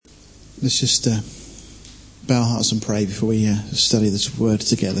Let's just bow our hearts and pray before we study this word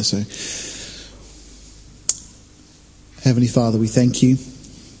together. So, Heavenly Father, we thank you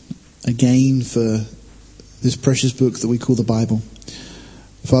again for this precious book that we call the Bible.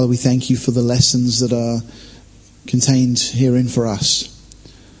 Father, we thank you for the lessons that are contained herein for us.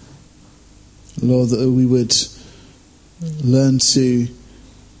 Lord, that we would learn to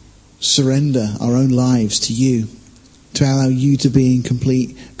surrender our own lives to you, to allow you to be in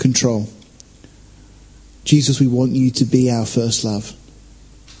complete control. Jesus, we want you to be our first love.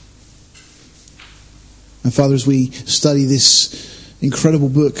 And Father, as we study this incredible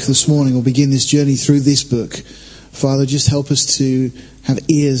book this morning, or begin this journey through this book, Father, just help us to have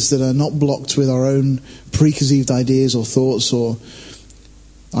ears that are not blocked with our own preconceived ideas or thoughts or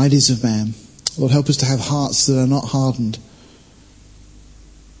ideas of man. Lord, help us to have hearts that are not hardened.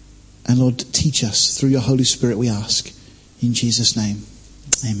 And Lord, teach us through your Holy Spirit, we ask. In Jesus' name,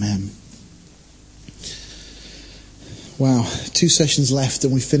 amen. Wow, 2 sessions left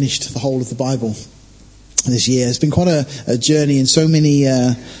and we finished the whole of the Bible this year. It's been quite a journey, and so many,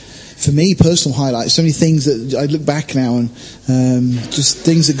 for me, personal highlights. So many things that I look back now and just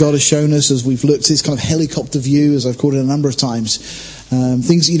things that God has shown us as we've looked at this kind of helicopter view, as I've called it a number of times.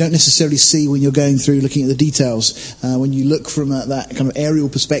 Things that you don't necessarily see when you're going through looking at the details. When you look from that kind of aerial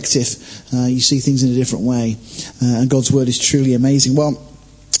perspective, you see things in a different way. And God's Word is truly amazing. Well,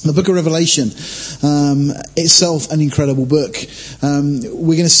 the book of Revelation, itself an incredible book. We're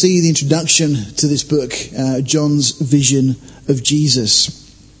going to see the introduction to this book, John's vision of Jesus.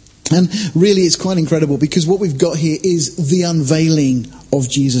 And really it's quite incredible because what we've got here is the unveiling of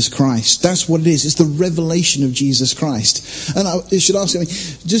Jesus Christ. That's what it is. It's the revelation of Jesus Christ. And I should ask you,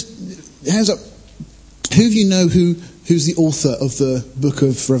 just hands up, who of you know who's the author of the book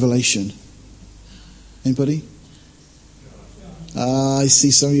of Revelation? Anybody? I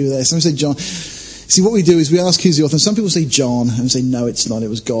see some of you there. Some say John. See, what we do is we ask who's the author. And some people say John and say, no, it's not. It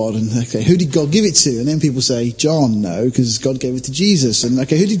was God. And okay, who did God give it to? And then people say John, no, because God gave it to Jesus. And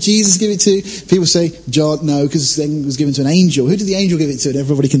okay, who did Jesus give it to? People say John, no, because it was given to an angel. Who did the angel give it to? And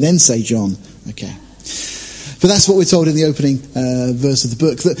everybody can then say John. Okay. But that's what we're told in the opening verse of the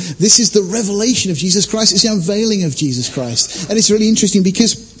book. That this is the revelation of Jesus Christ. It's the unveiling of Jesus Christ. And it's really interesting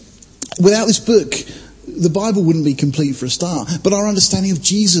because without this book, the Bible wouldn't be complete for a start. But our understanding of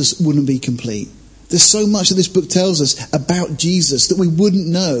Jesus wouldn't be complete. There's so much that this book tells us about Jesus that we wouldn't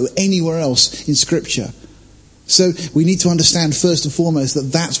know anywhere else in Scripture. So we need to understand first and foremost that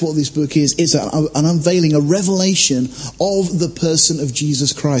that's what this book is. It's an unveiling, a revelation of the person of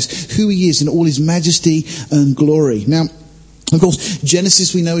Jesus Christ, who he is in all his majesty and glory. Now, of course,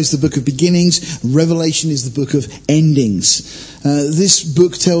 Genesis we know is the book of beginnings. Revelation is the book of endings. This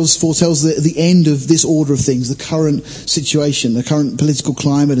book foretells the end of this order of things, the current situation, the current political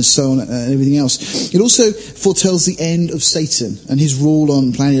climate and so on and everything else. It also foretells the end of Satan and his rule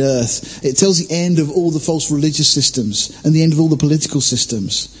on planet Earth. It tells the end of all the false religious systems and the end of all the political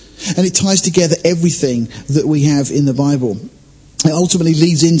systems. And it ties together everything that we have in the Bible. It ultimately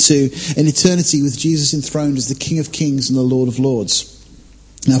leads into an eternity with Jesus enthroned as the King of Kings and the Lord of Lords.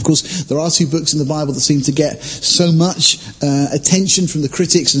 Now, of course, there are 2 books in the Bible that seem to get so much attention from the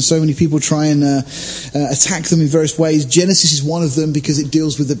critics, and so many people try and attack them in various ways. Genesis is one of them because it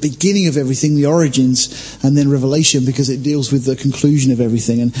deals with the beginning of everything, the origins, and then Revelation because it deals with the conclusion of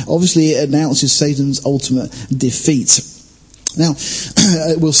everything. And obviously it announces Satan's ultimate defeat. Now,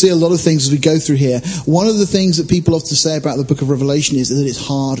 we'll see a lot of things as we go through here. One of the things that people often say about the book of Revelation is that it's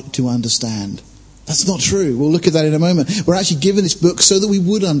hard to understand. That's not true. We'll look at that in a moment. We're actually given this book so that we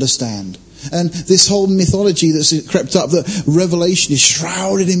would understand. And this whole mythology that's crept up, that Revelation is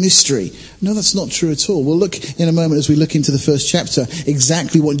shrouded in mystery. No, that's not true at all. We'll look in a moment as we look into the first chapter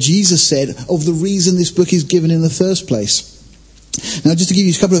exactly what Jesus said of the reason this book is given in the first place. Now, just to give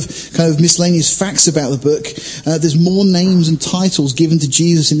you a couple of kind of miscellaneous facts about the book, there's more names and titles given to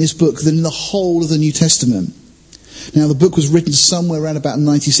Jesus in this book than in the whole of the New Testament. Now, the book was written somewhere around about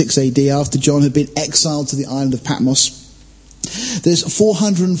 96 AD after John had been exiled to the island of Patmos. There's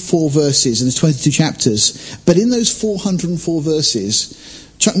 404 verses and there's 22 chapters. But in those 404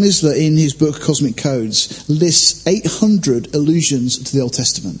 verses, Chuck Missler in his book Cosmic Codes lists 800 allusions to the Old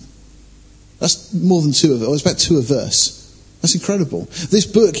Testament. That's more than 2 of it. It's about 2 a verse. That's incredible. This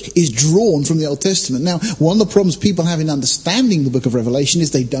book is drawn from the Old Testament. Now, one of the problems people have in understanding the book of Revelation is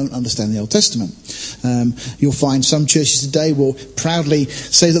they don't understand the Old Testament. You'll find some churches today will proudly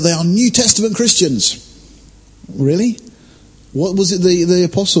say that they are New Testament Christians. Really? What was it the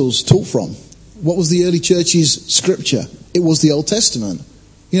apostles taught from? What was the early church's scripture? It was the Old Testament.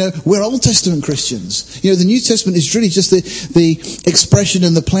 We're Old Testament Christians. The New Testament is really just the expression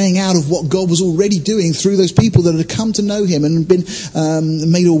and the playing out of what God was already doing through those people that had come to know him and been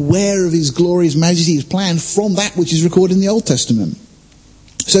made aware of his glory, his majesty, his plan from that which is recorded in the Old Testament.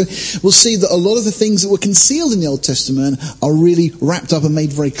 So we'll see that a lot of the things that were concealed in the Old Testament are really wrapped up and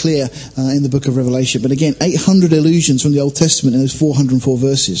made very clear in the book of Revelation. But again, 800 allusions from the Old Testament in those 404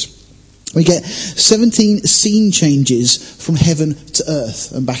 verses. We get 17 scene changes from heaven to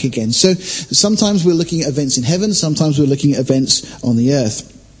earth and back again. So sometimes we're looking at events in heaven, sometimes we're looking at events on the earth.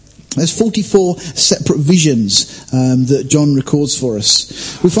 There's 44 separate visions that John records for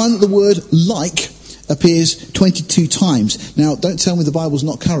us. We find that the word like appears 22 times. Now, don't tell me the Bible's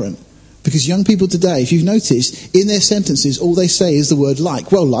not current. Because young people today, if you've noticed, in their sentences, all they say is the word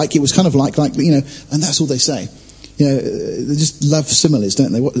like. Well, like, it was kind of like, and that's all they say. They just love similes,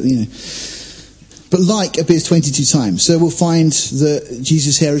 don't they? But like appears 22 times. So we'll find that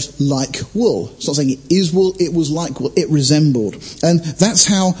Jesus' hair is like wool. It's not saying it is wool, it was like wool, it resembled. And that's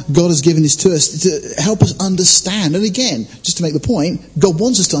how God has given this to us, to help us understand. And again, just to make the point, God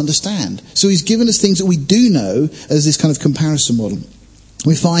wants us to understand. So he's given us things that we do know as this kind of comparison model.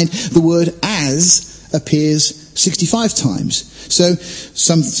 We find the word as appears 65 times. So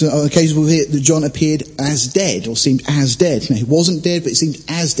some occasions we'll hear that John appeared as dead, or seemed as dead. He wasn't dead, but it seemed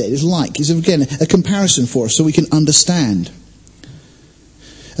as dead. It's like. It's again a comparison for us so we can understand.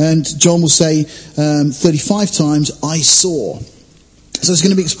 And John will say 35 times, I saw. So it's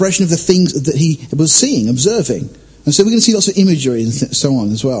going to be expression of the things that he was seeing, observing. And so we're going to see lots of imagery and so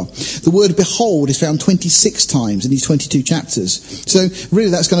on as well. The word behold is found 26 times in these 22 chapters. So really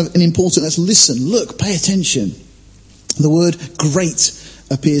that's kind of an important, let's listen, look, pay attention. The word great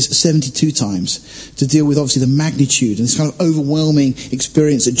appears 72 times to deal with obviously the magnitude and this kind of overwhelming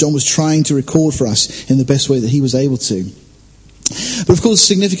experience that John was trying to record for us in the best way that he was able to. But of course,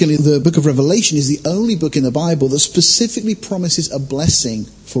 significantly, the book of Revelation is the only book in the Bible that specifically promises a blessing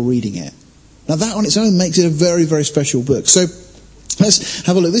for reading it. Now that on its own makes it a very, very special book. So let's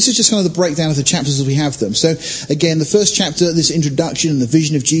have a look. This is just kind of the breakdown of the chapters as we have them. So again, the first chapter, this introduction and the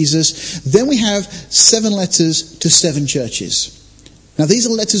vision of Jesus. Then we have 7 letters to 7 churches. Now these are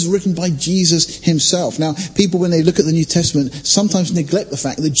letters written by Jesus himself. Now people, when they look at the New Testament, sometimes neglect the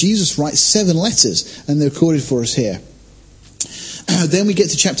fact that Jesus writes 7 letters and they're recorded for us here. Then we get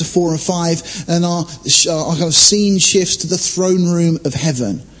to chapter 4 and 5 and our kind of scene shifts to the throne room of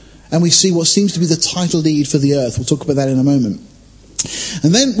heaven. And we see what seems to be the title deed for the earth. We'll talk about that in a moment.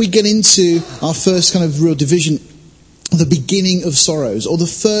 And then we get into our first kind of real division, the beginning of sorrows, or the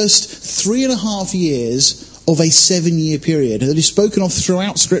first 3.5 years of a 7-year period that is spoken of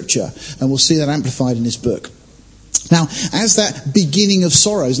throughout Scripture. And we'll see that amplified in this book. Now, as that beginning of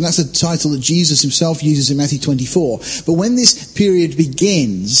sorrows, and that's a title that Jesus himself uses in Matthew 24, but when this period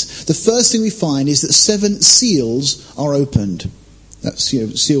begins, the first thing we find is that 7 seals are opened. That's,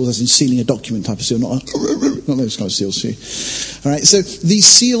 seals as in sealing a document type of seal, not those kind of seals. See? All right, so these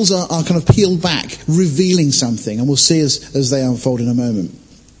seals are kind of peeled back, revealing something, and we'll see as they unfold in a moment.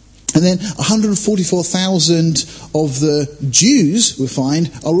 And then 144,000 of the Jews, we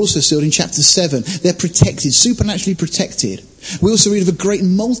find, are also sealed in chapter 7. They're protected, supernaturally protected. We also read of a great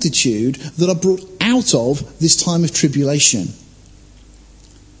multitude that are brought out of this time of tribulation.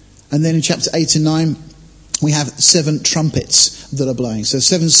 And then in chapter 8 and 9, we have 7 trumpets that are blowing. So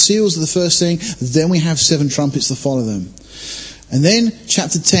 7 seals are the first thing, then we have 7 trumpets that follow them. And then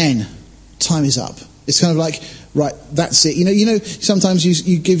chapter 10, time is up. It's kind of like, right, that's it. You know, sometimes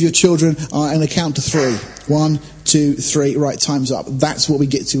you give your children an account to 3. 1, 2, 3, right, time's up. That's what we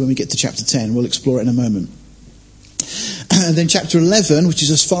get to when we get to chapter 10. We'll explore it in a moment. And then chapter 11, which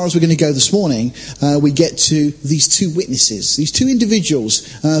is as far as we're going to go this morning, we get to these 2 witnesses, these 2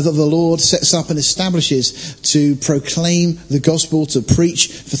 individuals that the Lord sets up and establishes to proclaim the gospel, to preach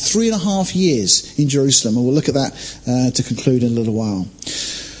for 3.5 years in Jerusalem. And we'll look at that to conclude in a little while.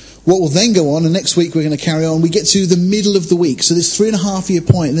 What will then go on, and next week we're going to carry on, we get to the middle of the week, so this 3.5 year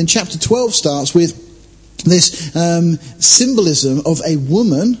point, and then chapter 12 starts with this symbolism of a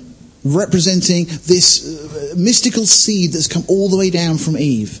woman representing this mystical seed that's come all the way down from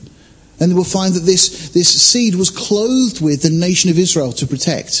Eve. And we'll find that this seed was clothed with the nation of Israel to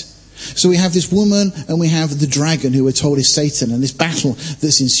protect. So we have this woman and we have the dragon, who we're told is Satan, and this battle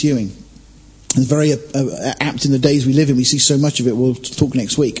that's ensuing. And very apt in the days we live in. We see so much of it. We'll talk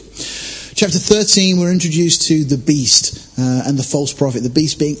next week. Chapter 13, we're introduced to the beast and the false prophet. The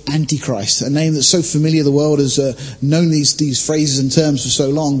beast being Antichrist, a name that's so familiar. The world has known these phrases and terms for so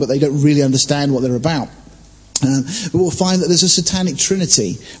long, but they don't really understand what they're about. But we'll find that there's a satanic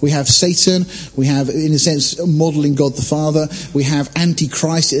trinity. We have Satan, we have, in a sense, modelling God the Father, we have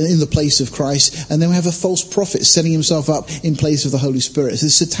Antichrist in the place of Christ, and then we have a false prophet setting himself up in place of the Holy Spirit. It's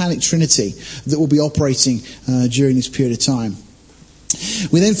a satanic trinity that will be operating during this period of time.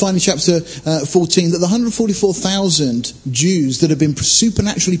 We then find in chapter 14 that the 144,000 Jews that have been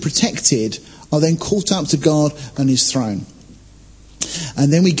supernaturally protected are then caught up to God and his throne.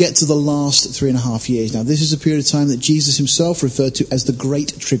 And then we get to the last 3.5 years. Now, this is a period of time that Jesus himself referred to as the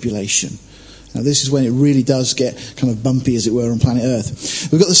Great Tribulation. Now, this is when it really does get kind of bumpy, as it were, on planet Earth.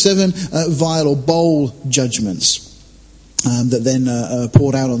 We've got the 7 vial or bowl judgments that then are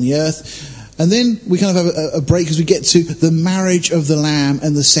poured out on the earth. And then we kind of have a break as we get to the marriage of the Lamb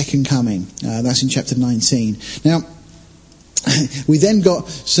and the second coming. That's in chapter 19. Now, we then got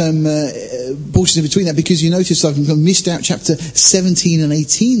some portions in between that, because you notice I've missed out chapter 17 and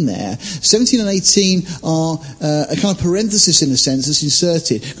 18 there. 17 and 18 are a kind of parenthesis, in a sense, that's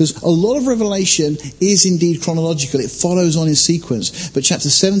inserted, because a lot of Revelation is indeed chronological. It follows on in sequence. But chapter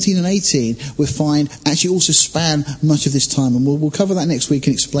 17 and 18 we find actually also span much of this time, and we'll cover that next week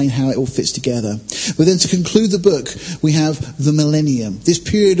and explain how it all fits together. But then to conclude the book, we have the millennium, this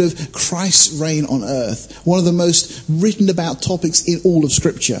period of Christ's reign on earth, one of the most written about topics in all of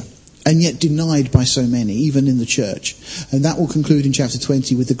Scripture, and yet denied by so many, even in the church. And that will conclude in chapter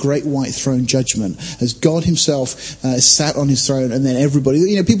 20 with the great white throne judgment, as God himself sat on his throne, and then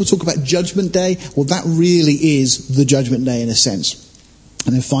everybody, people talk about Judgment Day. Well, that really is the Judgment Day in a sense.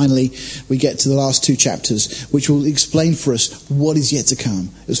 And then finally, we get to the last 2 chapters, which will explain for us what is yet to come.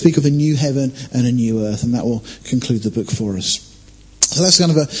 It will speak of a new heaven and a new earth, and that will conclude the book for us. So that's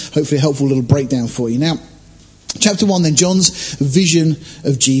kind of hopefully a helpful little breakdown for you. Now, chapter 1 then, John's vision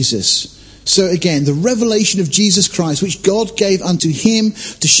of Jesus. So again, the revelation of Jesus Christ, which God gave unto him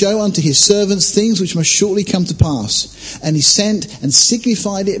to show unto his servants things which must shortly come to pass. And he sent and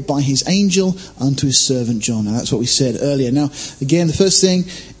signified it by his angel unto his servant John. Now that's what we said earlier. Now, again, the first thing,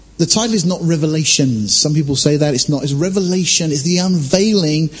 the title is not Revelations. Some people say that. It's not. It's revelation. It's the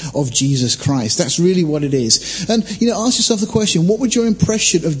unveiling of Jesus Christ. That's really what it is. And, ask yourself the question, what would your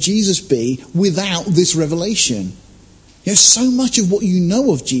impression of Jesus be without this revelation? So much of what you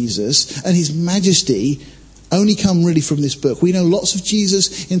know of Jesus and his majesty only come really from this book. We know lots of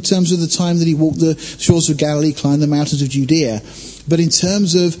Jesus in terms of the time that he walked the shores of Galilee, climbed the mountains of Judea. But in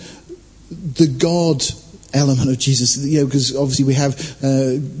terms of the God element of Jesus, because obviously we have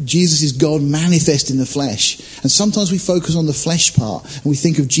Jesus is God manifest in the flesh, and sometimes we focus on the flesh part and we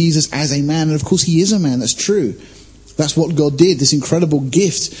think of Jesus as a man, and of course he is a man. That's true. That's what God did, this incredible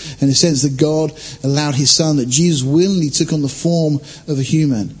gift, in a sense that God allowed his son, that Jesus willingly took on the form of a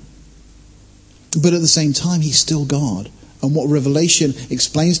human. But at the same time, he's still God. And what Revelation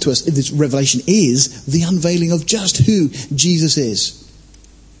explains to us, this revelation is the unveiling of just who Jesus is.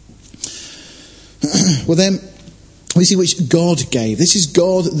 Well then, we see which God gave. This is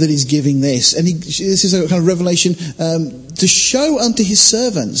God that is giving this. And this is a kind of revelation to show unto his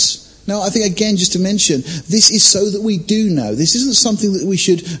servants. Now, I think, again, just to mention, this is so that we do know. This isn't something that we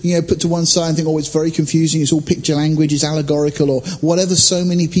should, put to one side and think, it's very confusing, it's all picture language, it's allegorical, or whatever so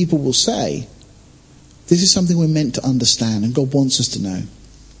many people will say. This is something we're meant to understand, and God wants us to know.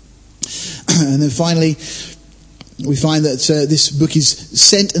 And then finally, we find that this book is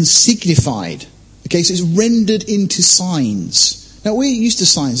sent and signified. Okay, so it's rendered into signs. Now, we're used to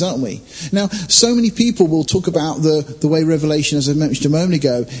signs, aren't we? Now, so many people will talk about the way Revelation, as I mentioned a moment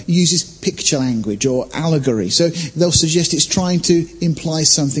ago, uses picture language or allegory. So they'll suggest it's trying to imply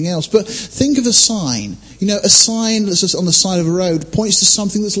something else. But think of a sign. A sign that's just on the side of a road points to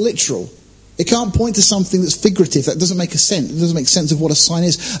something that's literal. It can't point to something that's figurative. That doesn't make sense. It doesn't make sense of what a sign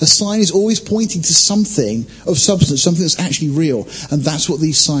is. A sign is always pointing to something of substance, something that's actually real. And that's what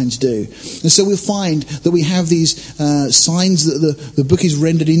these signs do. And so we'll find that we have these signs that the book is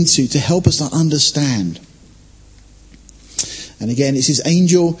rendered into to help us to understand. And again, it's his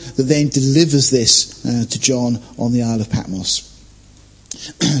angel that then delivers this to John on the Isle of Patmos.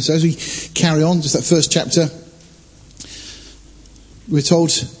 So as we carry on, just that first chapter, we're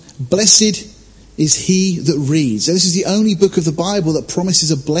told, blessed is he that reads. So this is the only book of the Bible that promises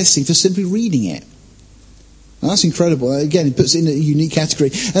a blessing for simply reading it. Now that's incredible. Again, it puts it in a unique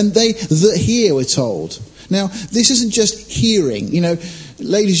category. And they that hear, we're told. Now, this isn't just hearing.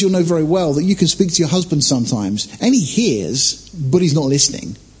 Ladies, you'll know very well that you can speak to your husband sometimes, and he hears, but he's not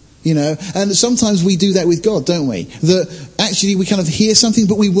listening. And sometimes we do that with God, don't we? That actually we kind of hear something,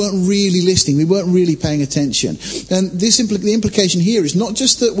 but we weren't really listening. We weren't really paying attention. And the implication here is not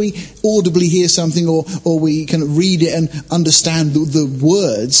just that we audibly hear something or we kind of read it and understand the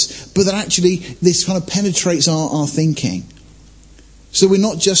words, but that actually this kind of penetrates our thinking. So we're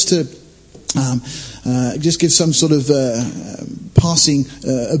not just to just give some sort of passing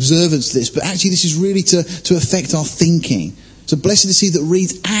observance to this, but actually this is really to affect our thinking. So blessed is he that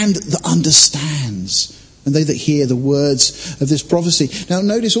reads and that understands, and they that hear the words of this prophecy. Now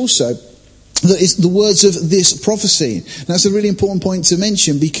notice also that it's the words of this prophecy. Now, that's a really important point to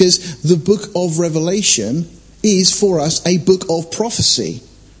mention, because the book of Revelation is for us a book of prophecy.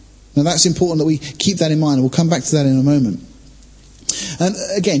 Now that's important that we keep that in mind, and we'll come back to that in a moment. And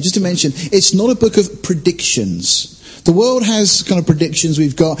again, just to mention, it's not a book of predictions. The world has kind of predictions.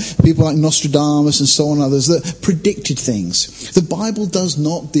 We've got people like Nostradamus and so on, others that predicted things. The Bible does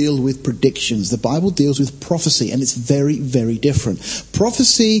not deal with predictions. The Bible deals with prophecy, and it's very, very different.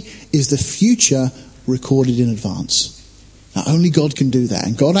 Prophecy is the future recorded in advance. Now, only God can do that.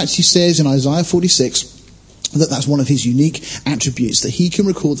 And God actually says in Isaiah 46 that that's one of his unique attributes, that he can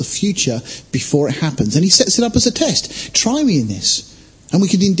record the future before it happens. And he sets it up as a test. Try me in this. And we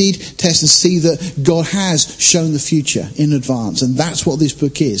can indeed test and see that God has shown the future in advance. And that's what this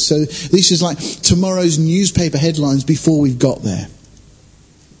book is. So this is like tomorrow's newspaper headlines before we've got there.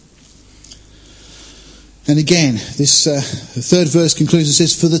 And again, this third verse concludes and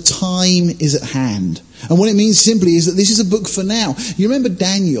says, for the time is at hand. And what it means simply is that this is a book for now. You remember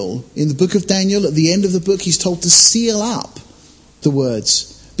Daniel, in the book of Daniel, at the end of the book, he's told to seal up the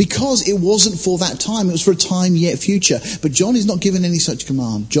words. Because it wasn't for that time, it was for a time yet future. But John is not given any such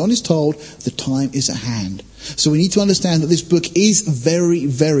command. John is told the time is at hand. So we need to understand that this book is very,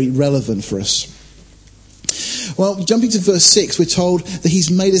 very relevant for us. Well, jumping to verse 6, we're told that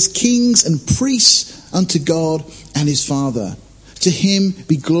he's made us kings and priests unto God and his Father. To him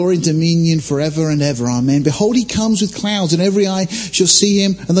be glory and dominion forever and ever. Amen. Behold, he comes with clouds, and every eye shall see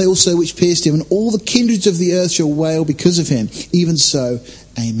him, and they also which pierced him, and all the kindreds of the earth shall wail because of him. Even so,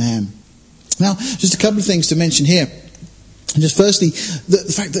 amen. Now, just a couple of things to mention here. And just firstly,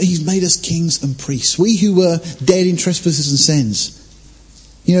 the fact that he's made us kings and priests. We who were dead in trespasses and sins.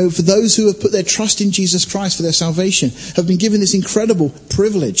 For those who have put their trust in Jesus Christ for their salvation, have been given this incredible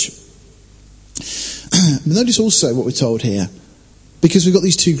privilege. But notice also what we're told here. Because we've got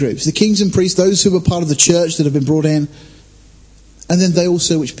these two groups. The kings and priests, those who were part of the church that have been brought in. And then they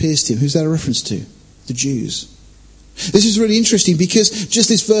also which pierced him. Who's that a reference to? The Jews. This is really interesting because just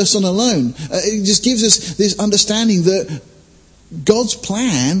this verse on alone, it just gives us this understanding that God's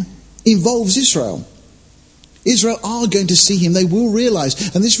plan involves Israel. Israel are going to see him. They will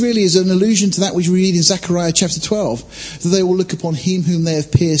realize, and this really is an allusion to that which we read in Zechariah chapter 12, that they will look upon him whom they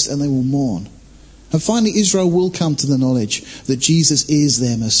have pierced and they will mourn. And finally, Israel will come to the knowledge that Jesus is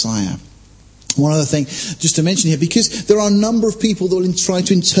their Messiah. One other thing just to mention here, because there are a number of people that will try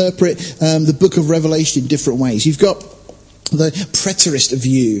to interpret the book of Revelation in different ways. You've got the preterist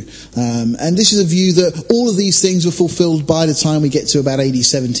view. And this is a view that all of these things were fulfilled by the time we get to about AD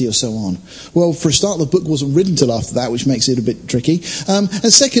 70 or so on. Well, for a start, the book wasn't written till after that, which makes it a bit tricky. And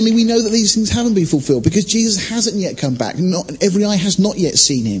secondly, we know that these things haven't been fulfilled because Jesus hasn't yet come back. Every eye has not yet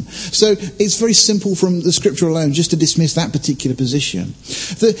seen him. So it's very simple from the scripture alone just to dismiss that particular position.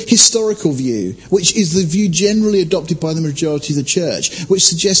 The historical view, which is the view generally adopted by the majority of the church, which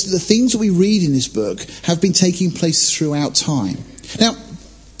suggests that the things that we read in this book have been taking place throughout time. Now,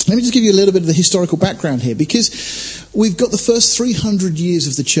 let me just give you a little bit of the historical background here, because we've got the first 300 years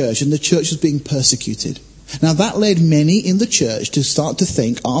of the church, and the church was being persecuted. Now, that led many in the church to start to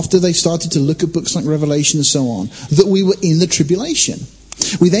think, after they started to look at books like Revelation and so on, that we were in the tribulation.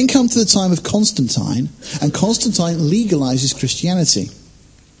 We then come to the time of Constantine, and Constantine legalizes Christianity.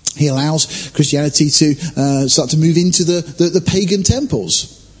 He allows Christianity to start to move into the pagan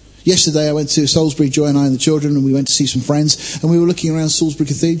temples. Yesterday I went to Salisbury, Joy and I and the children, and we went to see some friends, and we were looking around Salisbury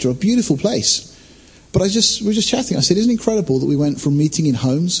Cathedral, a beautiful place. But we were just chatting. I said, isn't it incredible that we went from meeting in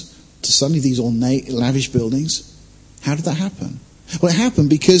homes to suddenly these ornate, lavish buildings? How did that happen? Well, it happened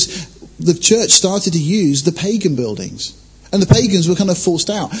because the church started to use the pagan buildings. And the pagans were kind of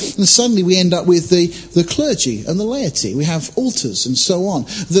forced out. And suddenly we end up with the clergy and the laity. We have altars and so on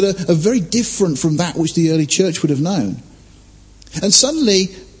that are very different from that which the early church would have known. And suddenly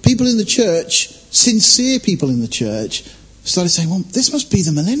people in the church, sincere people in the church, started saying, well, this must be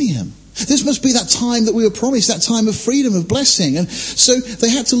the millennium. This must be that time that we were promised, that time of freedom, of blessing. And so they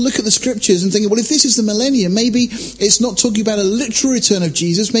had to look at the scriptures and think, well, if this is the millennium, maybe it's not talking about a literal return of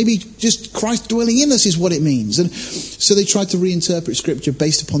Jesus, maybe just Christ dwelling in us is what it means. And so they tried to reinterpret scripture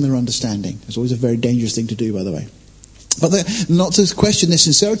based upon their understanding. It's always a very dangerous thing to do, by the way. But not to question their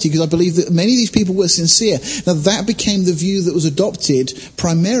sincerity, because I believe that many of these people were sincere. Now that became the view that was adopted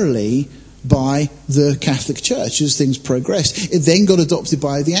primarily by the Catholic Church as things progressed. It then got adopted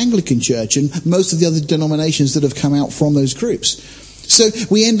by the Anglican Church and most of the other denominations that have come out from those groups. So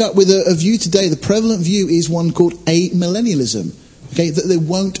we end up with a view today. The prevalent view is one called amillennialism. Okay, that there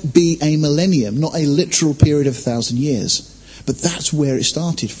won't be a millennium, not a literal period of 1,000 years. But that's where it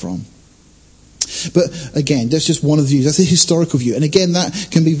started from. But again, that's just one of the views. That's a historical view. And again, that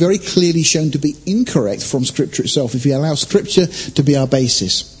can be very clearly shown to be incorrect from Scripture itself if we allow Scripture to be our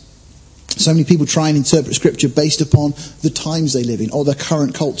basis. So many people try and interpret Scripture based upon the times they live in or their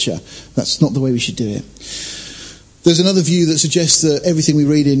current culture. That's not the way we should do it. There's another view that suggests that everything we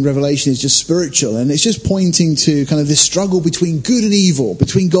read in Revelation is just spiritual, and it's just pointing to kind of this struggle between good and evil,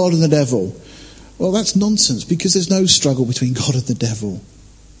 between God and the devil. Well, that's nonsense, because there's no struggle between God and the devil.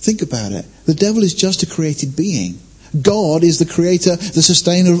 Think about it. The devil is just a created being. God is the creator, the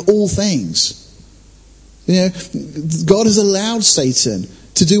sustainer of all things. You know, God has allowed Satan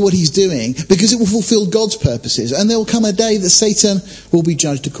to do what he's doing because it will fulfill God's purposes, and there will come a day that Satan will be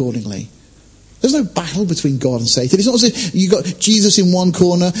judged accordingly. There's no battle between God and Satan. It's not as if you've got Jesus in one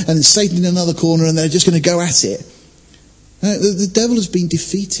corner and then Satan in another corner and they're just going to go at it. The devil has been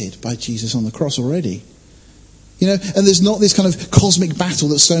defeated by Jesus on the cross already. You know, and there's not this kind of cosmic battle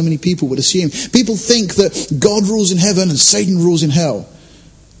that so many people would assume. People think that God rules in heaven and Satan rules in hell.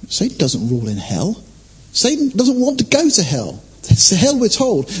 Satan doesn't rule in hell. Satan doesn't want to go to hell. It's the hell we're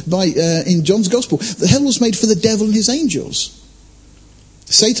told in John's Gospel. The hell was made for the devil and his angels.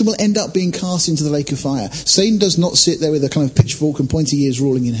 Satan will end up being cast into the lake of fire. Satan does not sit there with a kind of pitchfork and pointy ears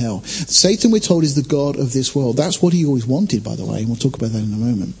ruling in hell. Satan, we're told, is the god of this world. That's what he always wanted, by the way, and we'll talk about that in a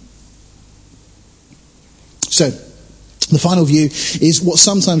moment. So, the final view is what's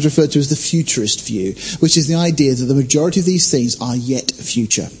sometimes referred to as the futurist view, which is the idea that the majority of these things are yet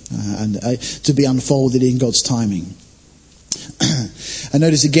future and to be unfolded in God's timing. And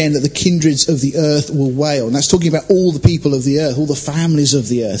notice again that the kindreds of the earth will wail. And that's talking about all the people of the earth, all the families of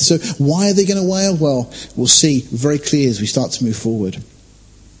the earth. So why are they going to wail? Well, we'll see very clear as we start to move forward.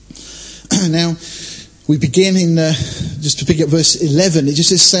 Now, we begin in, just to pick up verse 11, it just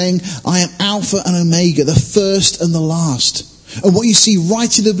says saying, I am Alpha and Omega, the first and the last. And what you see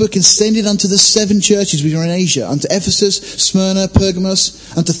right in the book extended unto the 7 churches which are in Asia, unto Ephesus, Smyrna,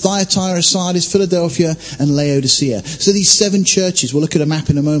 Pergamos, unto Thyatira, Sardis, Philadelphia, and Laodicea. So these 7 churches, we'll look at a map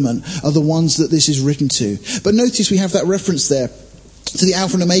in a moment, are the ones that this is written to. But notice we have that reference there to the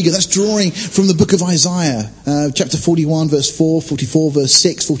Alpha and Omega. That's drawing from the book of Isaiah, chapter 41, verse 4, 44, verse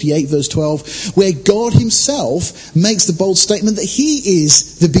 6, 48, verse 12, where God himself makes the bold statement that he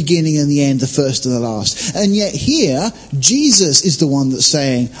is the beginning and the end, the first and the last. And yet here, Jesus is the one that's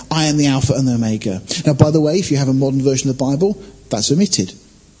saying, I am the Alpha and the Omega. Now, by the way, if you have a modern version of the Bible, that's omitted.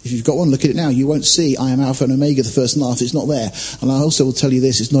 If you've got one, look at it now. You won't see I am Alpha and Omega, the first and last. It's not there. And I also will tell you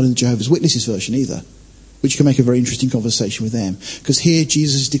this, it's not in the Jehovah's Witnesses version either, which can make a very interesting conversation with them. Because here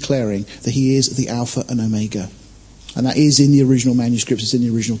Jesus is declaring that he is the Alpha and Omega. And that is in the original manuscripts, it's in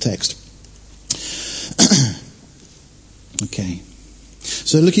the original text. Okay.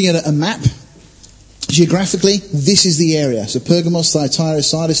 So looking at a map, geographically, this is the area. So Pergamos, Thyatira,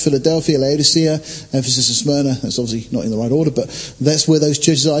 Sardis, Philadelphia, Laodicea, Ephesus and Smyrna. That's obviously not in the right order, but that's where those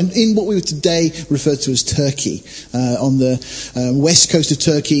churches are. In what we would today refer to as Turkey. On the west coast of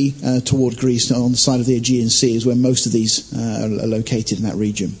Turkey toward Greece, on the side of the Aegean Sea, is where most of these are located in that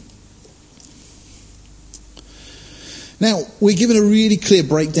region. Now, we're given a really clear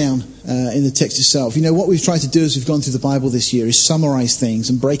breakdown in the text itself. You know, what we've tried to do as we've gone through the Bible this year is summarize things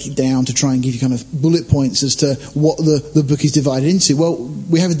and break it down to try and give you kind of bullet points as to what the book is divided into. Well,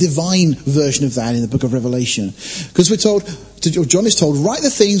 we have a divine version of that in the book of Revelation. Because we're told, or John is told, write the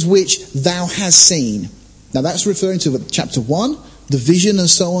things which thou hast seen. Now, that's referring to chapter 1, the vision and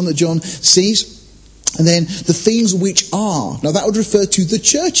so on that John sees. And then the things which are. Now that would refer to the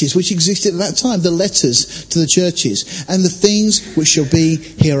churches which existed at that time, the letters to the churches. And the things which shall be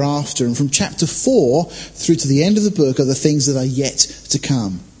hereafter. And from chapter 4 through to the end of the book are the things that are yet to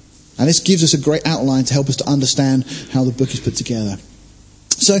come. And this gives us a great outline to help us to understand how the book is put together.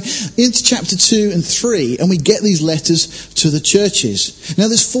 So into chapter 2 and 3, and we get these letters to the churches. Now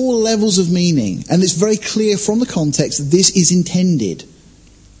there's 4 levels of meaning. And it's very clear from the context that this is intended.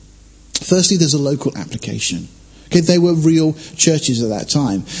 Firstly, there's a local application. Okay, they were real churches at that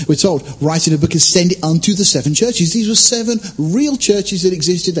time. We're told, writing a book and send it unto the 7 churches. These were 7 real churches that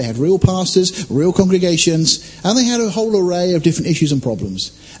existed. They had real pastors, real congregations, and they had a whole array of different issues and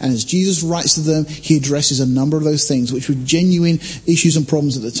problems. And as Jesus writes to them, he addresses a number of those things, which were genuine issues and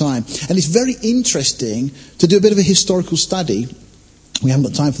problems at the time. And it's very interesting to do a bit of a historical study. We haven't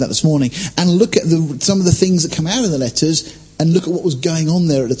got time for that this morning. And look at some of the things that come out of the letters and look at what was going on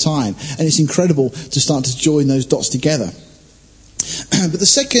there at the time. And it's incredible to start to join those dots together. But the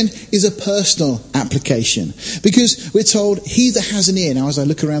second is a personal application. Because we're told, he that has an ear. Now, as I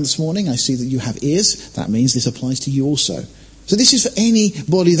look around this morning, I see that you have ears. That means this applies to you also. So this is for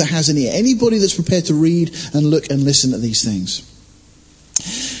anybody that has an ear. Anybody that's prepared to read and look and listen at these things.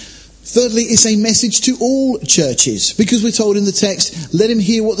 Thirdly, it's a message to all churches. Because we're told in the text, let him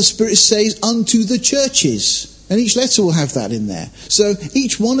hear what the Spirit says unto the churches. And each letter will have that in there. So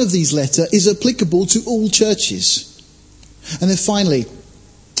each one of these letters is applicable to all churches. And then finally,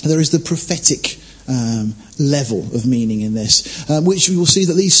 there is the prophetic level of meaning in this, which we will see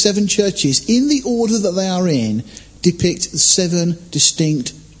that these 7 churches, in the order that they are in, depict 7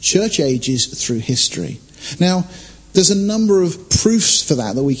 distinct church ages through history. Now, there's a number of proofs for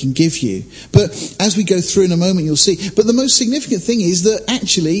that we can give you. But as we go through in a moment, you'll see. But the most significant thing is that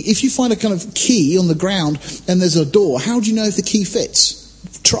actually, if you find a kind of key on the ground and there's a door, how do you know if the key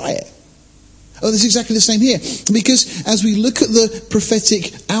fits? Try it. Oh, it's exactly the same here. Because as we look at the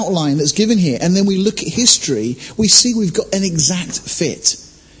prophetic outline that's given here, and then we look at history, we see we've got an exact fit.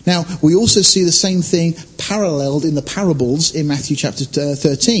 Now, we also see the same thing paralleled in the parables in Matthew chapter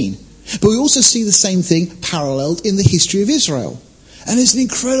 13. But we also see the same thing paralleled in the history of Israel. And it's an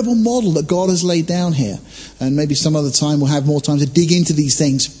incredible model that God has laid down here. And maybe some other time we'll have more time to dig into these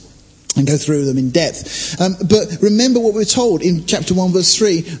things and go through them in depth. But remember what we're told in chapter 1 verse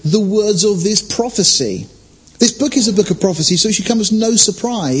 3, the words of this prophecy. This book is a book of prophecy, so it should come as no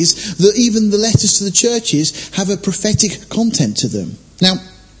surprise that even the letters to the churches have a prophetic content to them. Now,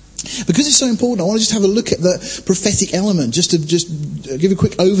 because it's so important, I want to just have a look at the prophetic element, just to give a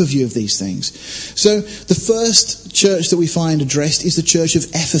quick overview of these things. So, the first church that we find addressed is the church of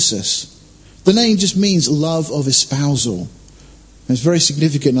Ephesus. The name just means love of espousal. And it's very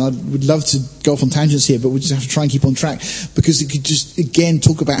significant. I would love to go off on tangents here, but we just have to try and keep on track, because it could just, again,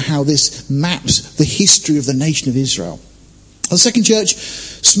 talk about how this maps the history of the nation of Israel. The second church,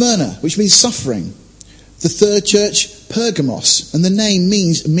 Smyrna, which means suffering. The third church, Pergamos, and the name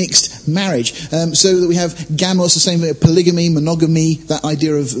means mixed marriage. So that we have gamos, the same way, polygamy, monogamy, that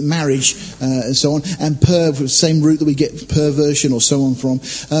idea of marriage, and so on. And the same root that we get perversion or so on from.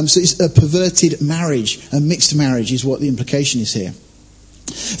 So it's a perverted marriage, a mixed marriage is what the implication is here.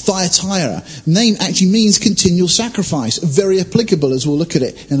 Thyatira, name actually means continual sacrifice, very applicable as we'll look at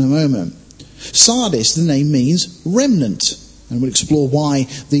it in a moment. Sardis, the name means remnant. And we'll explore why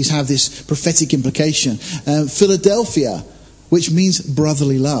these have this prophetic implication. Philadelphia, which means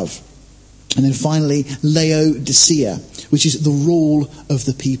brotherly love. And then finally, Laodicea, which is the rule of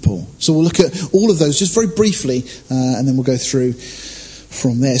the people. So we'll look at all of those just very briefly, and then we'll go through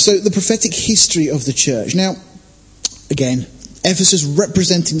from there. So the prophetic history of the church. Now, again, Ephesus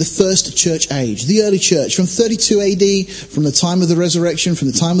representing the first church age, the early church, from 32 AD, from the time of the resurrection,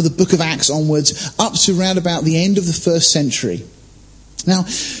 from the time of the book of Acts onwards, up to around about the end of the first century. Now,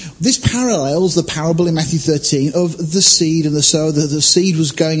 this parallels the parable in Matthew 13 of the seed and the sower. The seed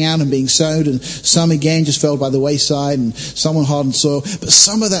was going out and being sowed, and some again just fell by the wayside, and some on hardened soil. But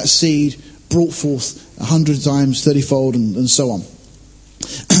some of that seed brought forth 100 times, 30-fold, and so on.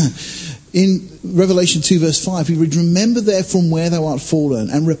 In Revelation 2 verse 5, we read, remember therefore from where thou art fallen,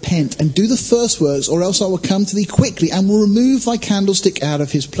 and repent, and do the first works, or else I will come to thee quickly, and will remove thy candlestick out of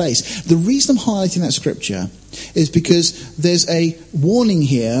his place. The reason I'm highlighting that scripture is because there's a warning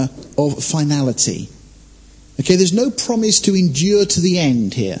here of finality. Okay, there's no promise to endure to the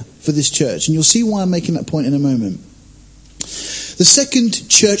end here for this church, and you'll see why I'm making that point in a moment. The second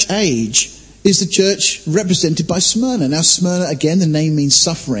church age is the church represented by Smyrna. Now Smyrna, again, the name means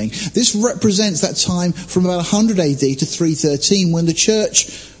suffering. This represents that time from about 100 AD to 313 when the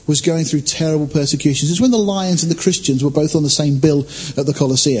church was going through terrible persecutions. It's when the Lions and the Christians were both on the same bill at the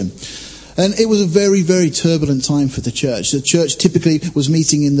Colosseum. And it was a very, very turbulent time for the church. The church typically was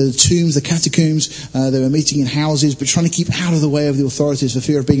meeting in the tombs, the catacombs. They were meeting in houses, but trying to keep out of the way of the authorities for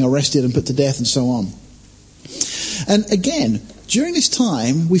fear of being arrested and put to death and so on. And again, during this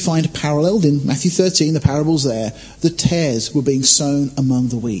time, we find paralleled in Matthew 13, the parables there, the tares were being sown among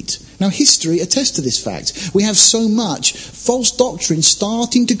the wheat. Now, history attests to this fact. We have so much false doctrine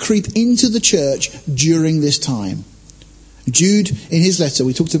starting to creep into the church during this time. Jude, in his letter,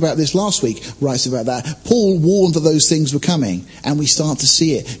 we talked about this last week, writes about that. Paul warned that those things were coming, and we start to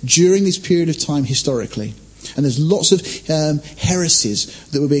see it during this period of time historically. And there's lots of heresies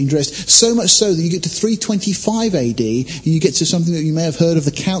that were being addressed. So much so that you get to 325 AD, you get to something that you may have heard of,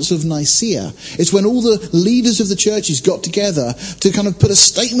 the Council of Nicaea. It's when all the leaders of the churches got together to kind of put a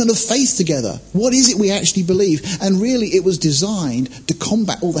statement of faith together. What is it we actually believe? And really it was designed to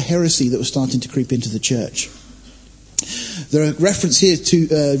combat all the heresy that was starting to creep into the church. There are reference here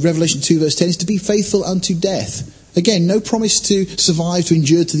to Revelation 2 verse 10 is to be faithful unto death. Again, no promise to survive, to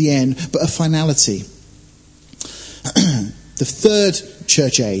endure to the end, but a finality. The third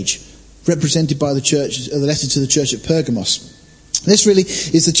church age, represented by the church, the letter to the church at Pergamos. This really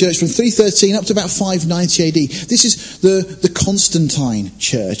is the church from 313 up to about 590 AD. This is the Constantine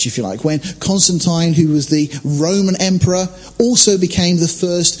church, if you like, when Constantine, who was the Roman emperor, also became the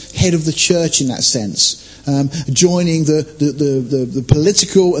first head of the church in that sense, joining the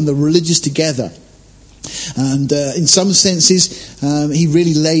political and the religious together. And in some senses, he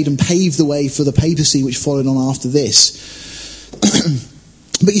really laid and paved the way for the papacy which followed on after this.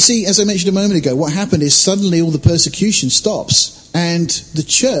 But you see, as I mentioned a moment ago, what happened is suddenly all the persecution stops, and the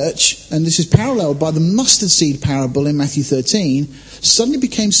church, and this is paralleled by the mustard seed parable in Matthew 13, suddenly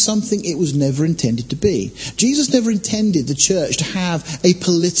became something it was never intended to be. Jesus never intended the church to have a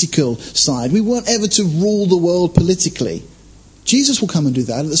political side. We weren't ever to rule the world politically. Jesus will come and do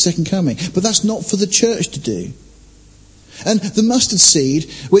that at the second coming, but that's not for the church to do. And the mustard seed,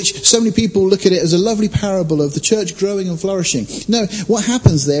 which so many people look at it as a lovely parable of the church growing and flourishing. No, what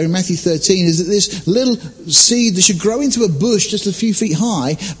happens there in Matthew 13 is that this little seed that should grow into a bush just a few feet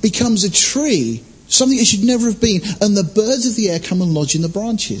high becomes a tree, something it should never have been, and the birds of the air come and lodge in the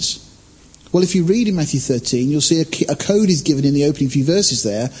branches. Well, if you read in Matthew 13, you'll see a code is given in the opening few verses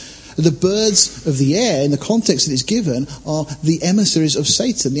there. The birds of the air, in the context that it's given, are the emissaries of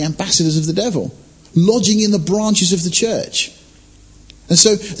Satan, the ambassadors of the devil, lodging in the branches of the church. And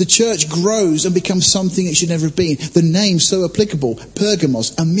so the church grows and becomes something it should never have been. The name so applicable,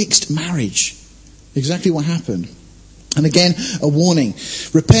 Pergamos, a mixed marriage. Exactly what happened. And again, a warning.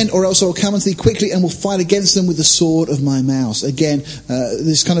 Repent or else I will come unto thee quickly and will fight against them with the sword of my mouth. Again,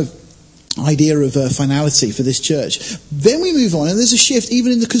 this kind of idea of finality for this church. Then we move on, and there's a shift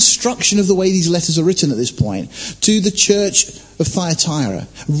even in the construction of the way these letters are written at this point, to the church of Thyatira,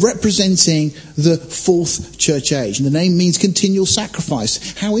 representing the fourth church age. And the name means continual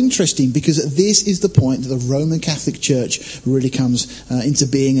sacrifice. How interesting, because this is the point that the Roman Catholic Church really comes into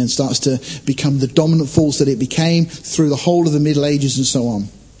being and starts to become the dominant force that it became through the whole of the Middle Ages and so on.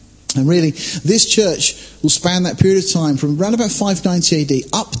 And really, this church will span that period of time from around about 590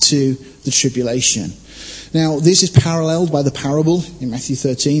 AD up to the tribulation. Now, this is paralleled by the parable in Matthew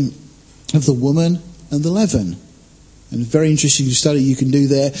 13 of the woman and the leaven. And very interesting study you can do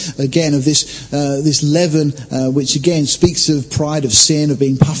there, again, of this leaven, which again speaks of pride, of sin, of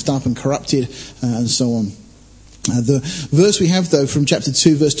being puffed up and corrupted, and so on. The verse we have, though, from chapter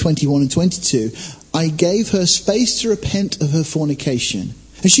 2, verse 21 and 22, I gave her space to repent of her fornication,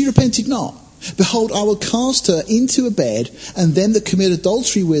 and she repented not. Behold, I will cast her into a bed, and them that commit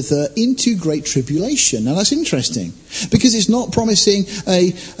adultery with her into great tribulation. Now that's interesting, because it's not promising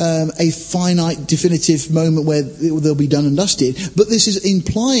a finite, definitive moment where they'll be done and dusted, but this is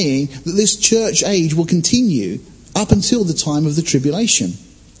implying that this church age will continue up until the time of the tribulation.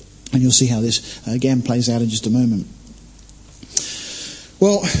 And you'll see how this again plays out in just a moment.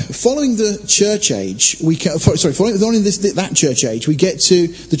 Well, following the church age, following that church age, we get to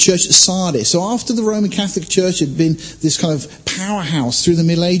the church at Sardis. So after the Roman Catholic Church had been this kind of powerhouse through the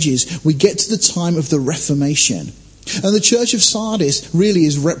Middle Ages, we get to the time of the Reformation. And the church of Sardis really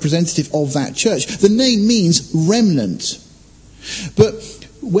is representative of that church. The name means remnant. But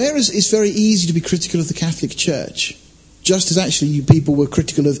whereas it's very easy to be critical of the Catholic Church, just as actually you people were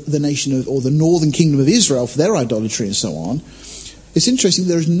critical of the nation of, or the northern kingdom of Israel for their idolatry and so on, it's interesting,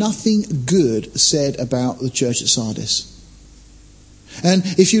 there is nothing good said about the church at Sardis. And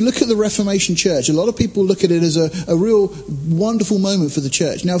if you look at the Reformation church, a lot of people look at it as a real wonderful moment for the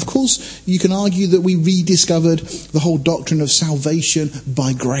church. Now, of course, you can argue that we rediscovered the whole doctrine of salvation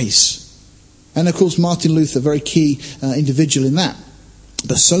by grace. And of course, Martin Luther, very key individual in that.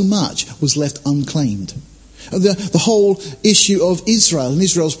 But so much was left unclaimed. The whole issue of Israel and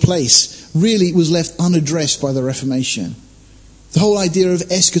Israel's place really was left unaddressed by the Reformation. The whole idea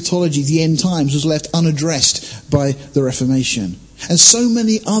of eschatology, the end times, was left unaddressed by the Reformation. And so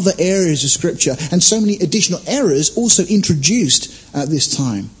many other areas of Scripture and so many additional errors also introduced at this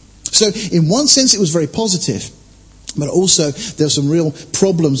time. So in one sense it was very positive. But also, there are some real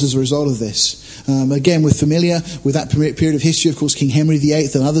problems as a result of this. Again, we're familiar with that period of history, of course, King Henry VIII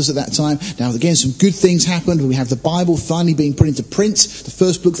and others at that time. Now, again, some good things happened. We have the Bible finally being put into print, the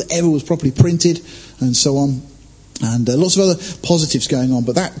first book that ever was properly printed, and so on. And lots of other positives going on.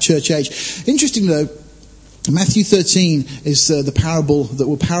 But that church age. Interesting, though, Matthew 13 is the parable that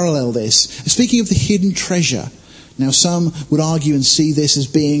will parallel this. Speaking of the hidden treasure. Now, some would argue and see this as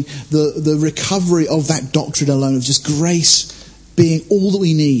being the recovery of that doctrine alone, of just grace being all that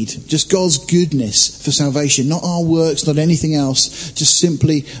we need. Just God's goodness for salvation. Not our works, not anything else. Just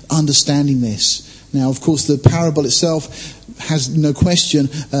simply understanding this. Now, of course, the parable itself has no question,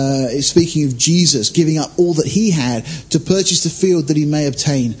 it's speaking of Jesus giving up all that he had to purchase the field that he may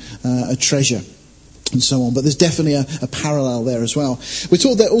obtain a treasure. And so on. But there's definitely a parallel there as well. We're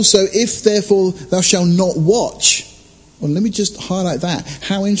told that also, if therefore thou shalt not watch. Well, let me just highlight that.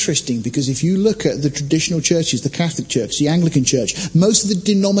 How interesting, because if you look at the traditional churches, the Catholic Church, the Anglican Church, most of the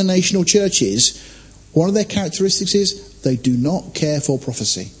denominational churches, one of their characteristics is they do not care for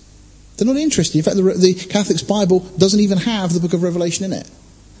prophecy. They're not interested. In fact, the Catholic's Bible doesn't even have the book of Revelation in it.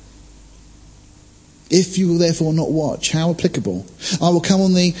 If you will therefore not watch, how applicable? I will come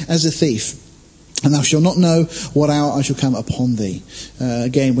on thee as a thief. And thou shalt not know what hour I shall come upon thee.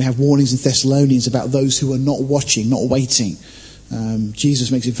 Again, we have warnings in Thessalonians about those who are not watching, not waiting.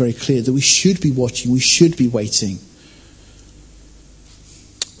 Jesus makes it very clear that we should be watching, we should be waiting.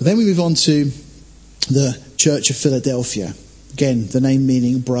 But then we move on to the Church of Philadelphia. Again, the name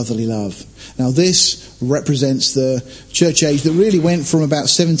meaning brotherly love. Now this represents the church age that really went from about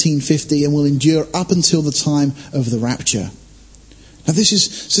 1750 and will endure up until the time of the rapture. Now this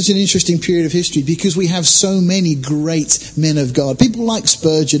is such an interesting period of history because we have so many great men of God. People like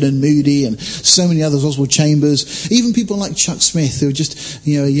Spurgeon and Moody and so many others, Oswald Chambers. Even people like Chuck Smith, who just, a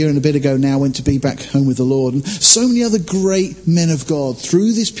year and a bit ago now went to be back home with the Lord. And so many other great men of God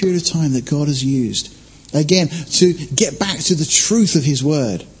through this period of time that God has used. Again, to get back to the truth of his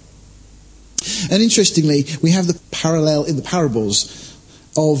word. And interestingly, we have the parallel in the parables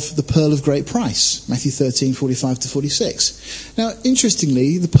of the pearl of great price, Matthew 13, 45 to 46. Now,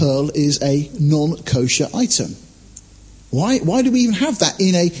 interestingly, the pearl is a non-kosher item. Why do we even have that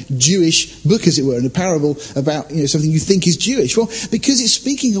in a Jewish book, as it were, in a parable about something you think is Jewish? Well, because it's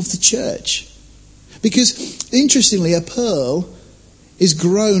speaking of the church. Because, interestingly, a pearl is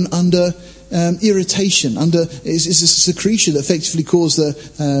grown under irritation. It's a secretion that effectively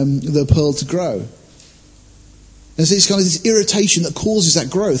causes the pearl to grow. And so it's kind of this irritation that causes that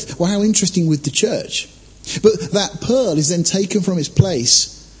growth. Well, how interesting with the church. But that pearl is then taken from its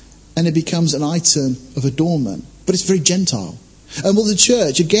place and it becomes an item of adornment. But it's very Gentile. And the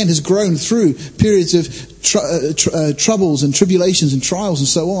church, again, has grown through periods of troubles and tribulations and trials and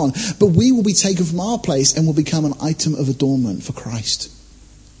so on. But we will be taken from our place and will become an item of adornment for Christ.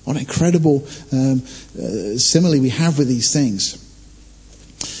 What an incredible simile we have with these things.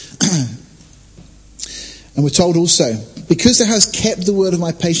 And we're told also, because thou hast kept the word of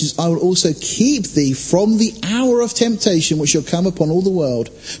my patience, I will also keep thee from the hour of temptation which shall come upon all the world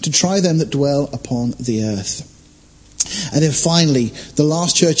to try them that dwell upon the earth. And then finally, the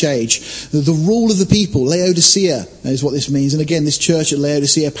last church age, the rule of the people, Laodicea is what this means. And again, this church at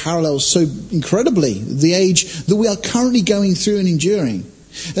Laodicea parallels so incredibly the age that we are currently going through and enduring.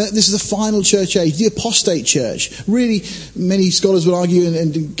 This is the final church age, the apostate church. Really, many scholars will argue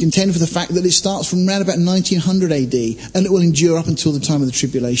and contend for the fact that it starts from around about 1900 AD and it will endure up until the time of the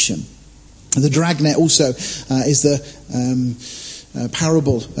tribulation. And the dragnet also is the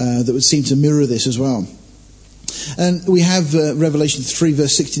parable that would seem to mirror this as well. And we have Revelation 3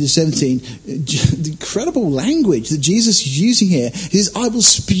 verse 16 to 17, the incredible language that Jesus is using here. He says, I will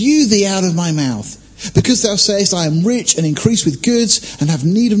spew thee out of my mouth. Because thou sayest, I am rich and increase with goods and have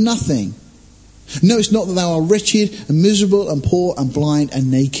need of nothing. Knowest not that thou art wretched and miserable and poor and blind and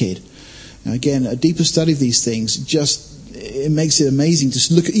naked. Now again, a deeper study of these things, it makes it amazing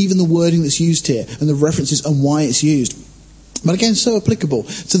to look at even the wording that's used here and the references and why it's used. But again, so applicable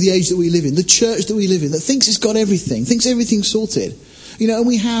to the age that we live in, the church that we live in, that thinks it's got everything, thinks everything's sorted. And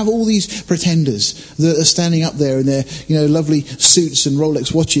we have all these pretenders that are standing up there in their, lovely suits and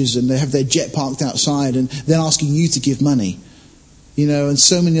Rolex watches, and they have their jet parked outside, and then asking you to give money. And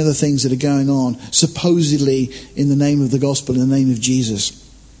so many other things that are going on, supposedly in the name of the gospel, in the name of Jesus.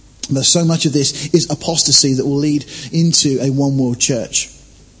 But so much of this is apostasy that will lead into a one-world church.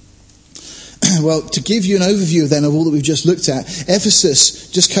 Well, to give you an overview then of all that we've just looked at, Ephesus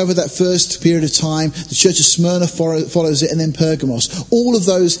just covered that first period of time. The church of Smyrna follows it, and then Pergamos. All of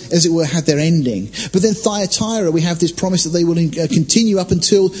those, as it were, had their ending. But then Thyatira, we have this promise that they will continue up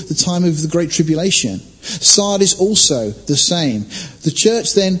until the time of the Great Tribulation. Sardis also the same. The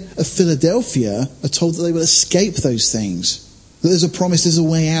church then of Philadelphia are told that they will escape those things. That there's a promise, there's a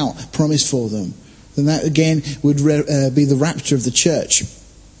way out promised for them. And that again would be the rapture of the church.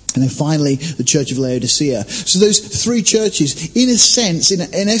 And then finally, the church of Laodicea. So those three churches, in a sense, in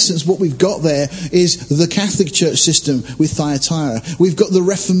essence, what we've got there is the Catholic church system with Thyatira. We've got the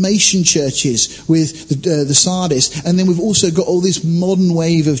Reformation churches with the Sardis. And then we've also got all this modern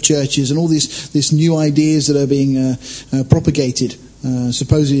wave of churches and all these new ideas that are being propagated,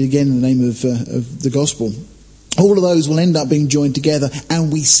 supposedly again in the name of the gospel. All of those will end up being joined together,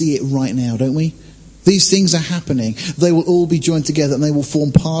 and we see it right now, don't we? These things are happening. They will all be joined together and they will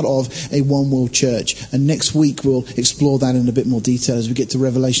form part of a one world church. And next week we'll explore that in a bit more detail as we get to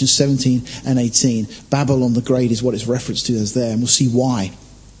Revelation 17 and 18. Babylon the Great is what it's referenced to as there, and we'll see why.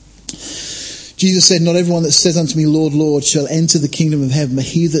 Jesus said, "Not everyone that says unto me, Lord, Lord, shall enter the kingdom of heaven, but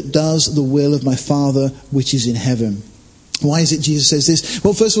he that does the will of my Father which is in heaven." Why is it Jesus says this?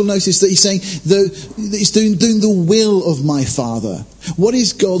 Well, first of all, notice that he's saying that he's doing the will of my Father. What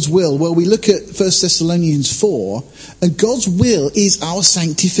is God's will? Well, we look at 1 Thessalonians 4, and God's will is our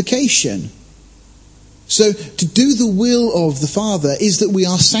sanctification. So to do the will of the Father is that we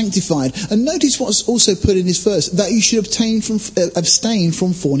are sanctified. And notice what's also put in this verse, that you should abstain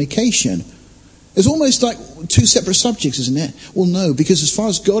from fornication. It's almost like two separate subjects, isn't it? Well, no, because as far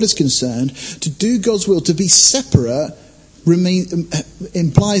as God is concerned, to do God's will, to be separate,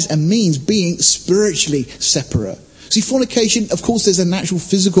 implies and means being spiritually separate. See, fornication, of course, there's a natural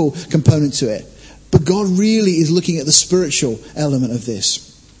physical component to it. But God really is looking at the spiritual element of this.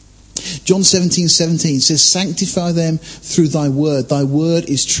 John 17:17 says, "Sanctify them through thy word. Thy word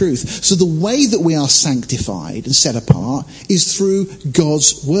is truth." So the way that we are sanctified and set apart is through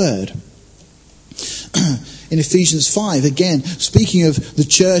God's word. In Ephesians 5, again, speaking of the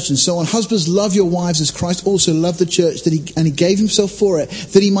church and so on, "Husbands, love your wives as Christ also loved the church, and he gave himself for it,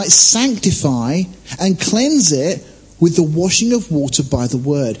 that he might sanctify and cleanse it with the washing of water by the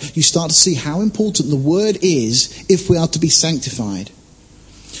word." You start to see how important the word is if we are to be sanctified.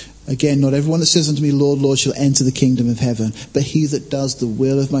 Again, "Not everyone that says unto me, Lord, Lord, shall enter the kingdom of heaven, but he that does the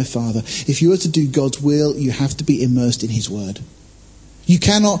will of my Father." If you are to do God's will, you have to be immersed in his word. You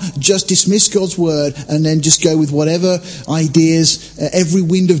cannot just dismiss God's word and then just go with whatever ideas, every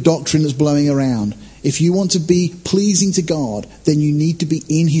wind of doctrine that's blowing around. If you want to be pleasing to God, then you need to be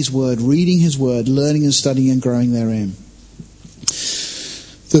in his word, reading his word, learning and studying and growing therein.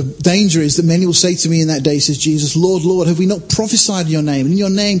 The danger is that many will say to me in that day, says Jesus, "Lord, Lord, have we not prophesied in your name? And in your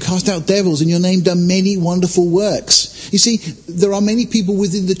name cast out devils, in your name done many wonderful works?" You see, there are many people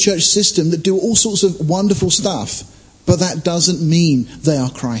within the church system that do all sorts of wonderful stuff. But that doesn't mean they are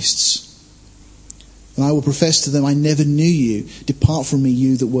Christ's. "And I will profess to them, I never knew you. Depart from me,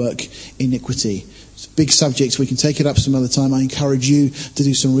 you that work iniquity." It's a big subject, so we can take it up some other time. I encourage you to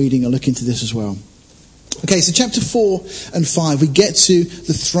do some reading and look into this as well. Okay, so chapter 4 and 5, we get to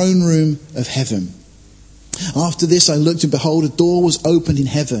the throne room of heaven. "After this I looked, and behold, a door was opened in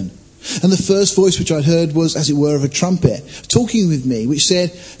heaven. And the first voice which I heard was, as it were, of a trumpet, talking with me, which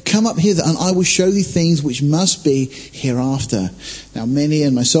said, Come up hither, and I will show thee things which must be hereafter." Now, many,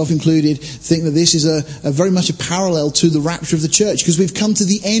 and myself included, think that this is a very much a parallel to the rapture of the church, because we've come to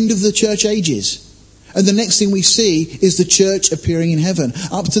the end of the church ages. And the next thing we see is the church appearing in heaven.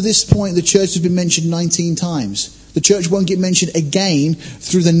 Up to this point, the church has been mentioned 19 times. The church won't get mentioned again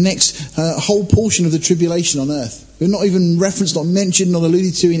through the next whole portion of the tribulation on earth. We're not even referenced, not mentioned, not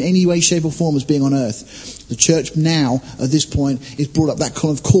alluded to in any way, shape or form as being on earth. The church now, at this point, is brought up that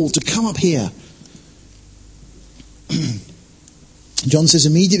kind of call to come up here. John says,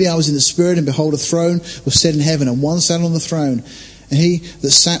 "Immediately I was in the Spirit, and behold, a throne was set in heaven, and one sat on the throne. And he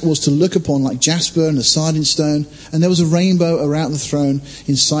that sat was to look upon like jasper and a sardine stone, and there was a rainbow around the throne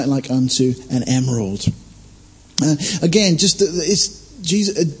in sight like unto an emerald." Again, it's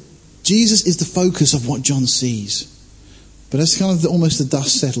Jesus is the focus of what John sees. But as kind of almost the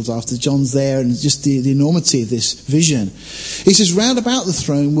dust settles after John's there, and just the enormity of this vision. He says, "Round about the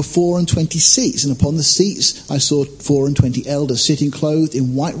throne were 24 seats, and upon the seats I saw 24 elders sitting clothed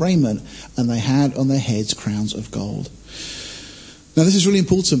in white raiment, and they had on their heads crowns of gold." Now this is really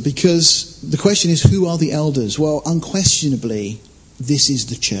important, because the question is, who are the elders? Well, unquestionably, this is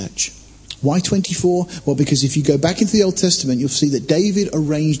the church. Why 24? Well, because if you go back into the Old Testament, you'll see that David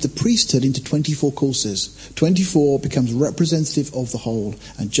arranged the priesthood into 24 courses. 24 becomes representative of the whole.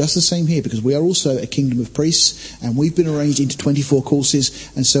 And just the same here, because we are also a kingdom of priests, and we've been arranged into 24 courses,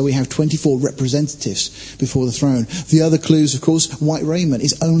 and so we have 24 representatives before the throne. The other clues, of course, white raiment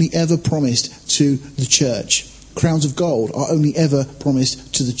is only ever promised to the church. crowns of gold are only ever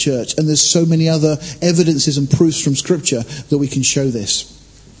promised to the church. And there's so many other evidences and proofs from Scripture that we can show this.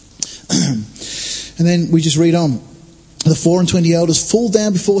 And then we just read on. The 24 elders fall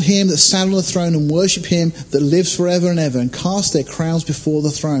down before him that sat on the throne and worship him that lives forever and ever, and cast their crowns before the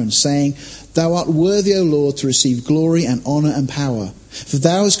throne, saying, Thou art worthy, O Lord, to receive glory and honour and power. For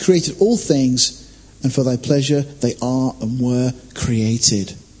thou hast created all things, and for thy pleasure they are and were created.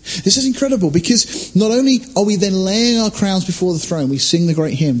 This is incredible, because not only are we then laying our crowns before the throne, we sing the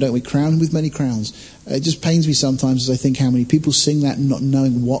great hymn, don't we? Crown him with many crowns. It just pains me sometimes as I think how many people sing that not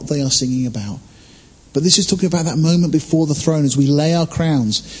knowing what they are singing about. But this is talking about that moment before the throne as we lay our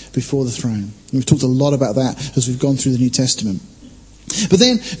crowns before the throne. And we've talked a lot about that as we've gone through the New Testament. But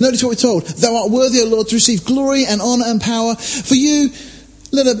then, notice what we're told. Thou art worthy, O Lord, to receive glory and honour and power. For you,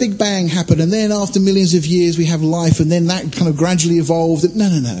 let a big bang happen, and then after millions of years we have life, and then that kind of gradually evolved.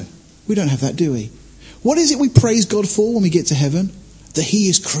 No. We don't have that, do we? What is it we praise God for when we get to heaven? That He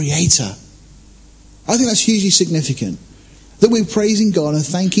is Creator. I think that's hugely significant. That we're praising God and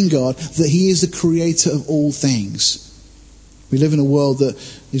thanking God that He is the Creator of all things. We live in a world that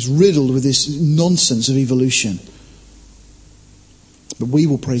is riddled with this nonsense of evolution. But we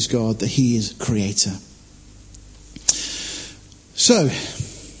will praise God that He is Creator. So,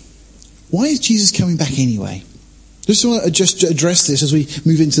 why is Jesus coming back anyway? Just want to just address this as we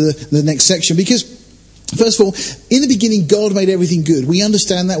move into the next section. Because, first of all, in the beginning, God made everything good. We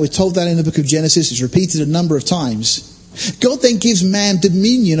understand that. We're told that in the book of Genesis. It's repeated a number of times. God then gives man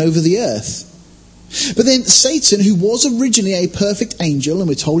dominion over the earth. But then Satan, who was originally a perfect angel, and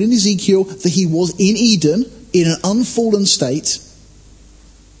we're told in Ezekiel that he was in Eden, in an unfallen state,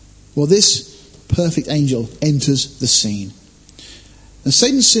 well, this perfect angel enters the scene. And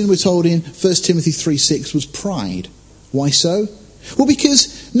Satan's sin, we're told in 1 Timothy 3:6, was pride. Why so? Well,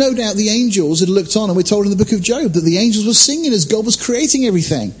 because no doubt the angels had looked on, and we're told in the book of Job that the angels were singing as God was creating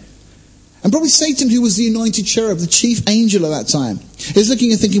everything. And probably Satan, who was the anointed cherub, the chief angel at that time, is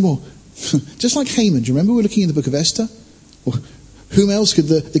looking and thinking, well, just like Haman, do you remember we were looking in the book of Esther? Well, whom else could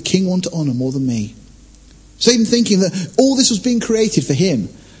the king want to honour more than me? Satan thinking that all this was being created for him.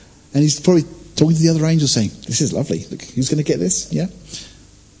 And he's probably talking to the other angels saying, this is lovely. Look, who's going to get this? Yeah?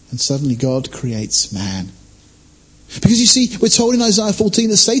 And suddenly God creates man. Because you see, we're told in Isaiah 14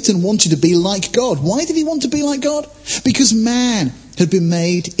 that Satan wanted to be like God. Why did he want to be like God? Because man had been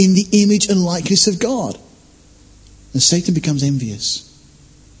made in the image and likeness of God. And Satan becomes envious.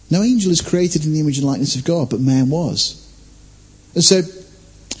 No angel is created in the image and likeness of God, but man was. And so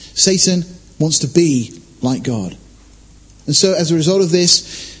Satan wants to be like God. And so as a result of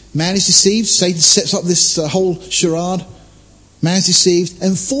this, man is deceived. Satan sets up this whole charade. Man is deceived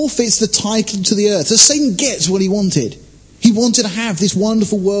and forfeits the title to the earth. So Satan gets what he wanted. He wanted to have this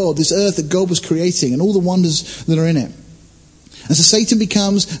wonderful world, this earth that God was creating and all the wonders that are in it. And so Satan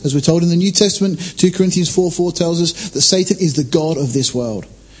becomes, as we're told in the New Testament, 2 Corinthians 4:4 tells us that Satan is the god of this world.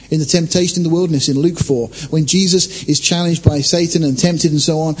 In the temptation in the wilderness in Luke 4, when Jesus is challenged by Satan and tempted and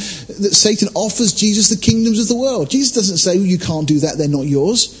so on, that Satan offers Jesus the kingdoms of the world. Jesus doesn't say, well, you can't do that, they're not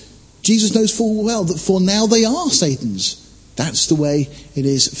yours. Jesus knows full well that for now they are Satan's. That's the way it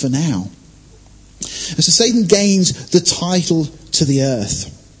is for now. And so Satan gains the title to the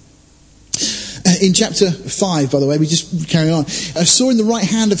earth. In chapter 5, by the way, we just carry on. I saw in the right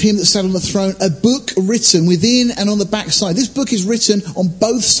hand of him that sat on the throne a book written within and on the back side. This book is written on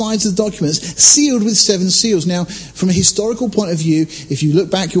both sides of the documents, sealed with 7 seals. Now, from a historical point of view, if you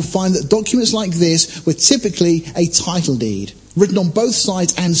look back, you'll find that documents like this were typically a title deed, written on both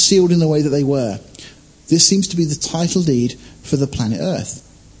sides and sealed in the way that they were. This seems to be the title deed for the planet Earth.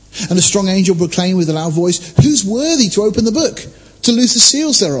 And a strong angel proclaimed with a loud voice, who's worthy to open the book, to loose the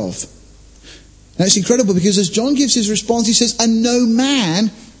seals thereof? Now it's incredible because as John gives his response, he says, and no man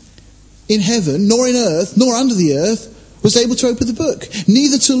in heaven, nor in earth, nor under the earth, was able to open the book,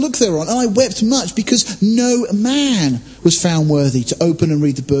 neither to look thereon. And I wept much because no man was found worthy to open and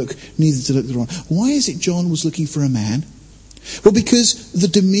read the book, neither to look thereon. Why is it John was looking for a man? Well, because the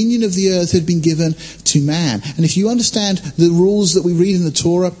dominion of the earth had been given to man. And if you understand the rules that we read in the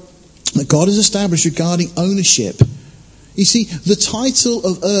Torah that God has established regarding ownership, you see, the title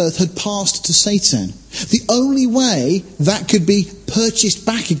of earth had passed to Satan. The only way that could be purchased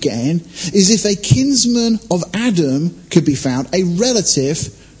back again is if a kinsman of Adam could be found, a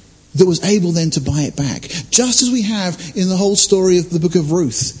relative that was able then to buy it back. Just as we have in the whole story of the book of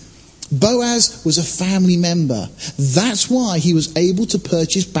Ruth. Boaz was a family member. That's why he was able to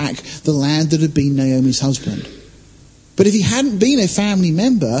purchase back the land that had been Naomi's husband. But if he hadn't been a family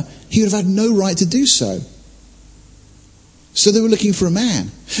member, he would have had no right to do so. So they were looking for a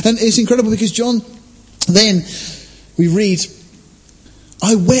man. And it's incredible because John Then we read,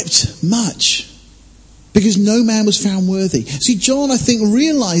 I wept much because no man was found worthy. See, John, I think,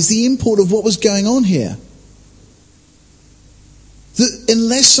 realized the import of what was going on here. That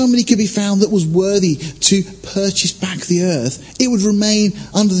unless somebody could be found that was worthy to purchase back the earth, it would remain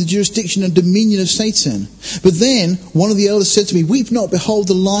under the jurisdiction and dominion of Satan. But then one of the elders said to me, weep not, behold,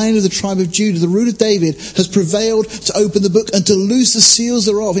 the Lion of the tribe of Judah, the root of David, has prevailed to open the book and to loose the seals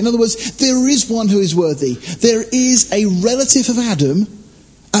thereof. In other words, there is one who is worthy. There is a relative of Adam,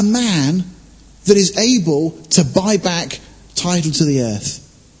 a man that is able to buy back title to the earth.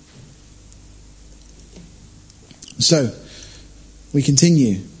 So, we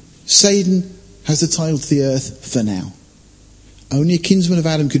continue. Satan has the title to the earth for now. Only a kinsman of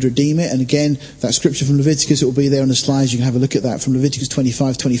Adam could redeem it. And again, that scripture from Leviticus, it will be there on the slides. You can have a look at that from Leviticus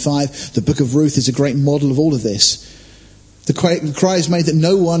 25:25. The book of Ruth is a great model of all of this. The cry is made that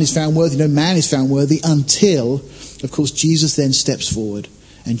no one is found worthy, no man is found worthy, until, of course, Jesus then steps forward.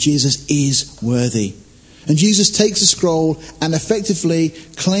 And Jesus is worthy. And Jesus takes a scroll and effectively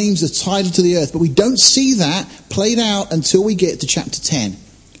claims the title to the earth. But we don't see that played out until we get to chapter 10. Do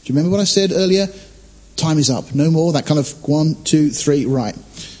you remember what I said earlier? Time is up. No more. That kind of 1, 2, 3, right.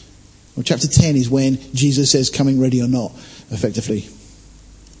 Well, chapter 10 is when Jesus says, coming ready or not, effectively.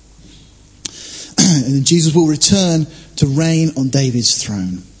 And then Jesus will return to reign on David's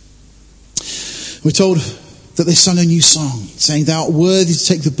throne. We're told that they sung a new song, saying, Thou art worthy to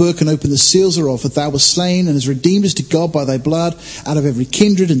take the book and open the seals thereof, for thou wast slain and hast redeemed us to God by thy blood out of every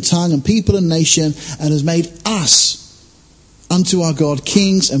kindred and tongue and people and nation, and has made us unto our God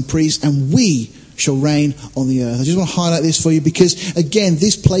kings and priests, and we shall reign on the earth. I just want to highlight this for you because, again,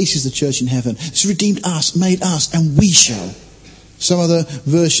 this place is the church in heaven. It's redeemed us, made us, and we shall. Some other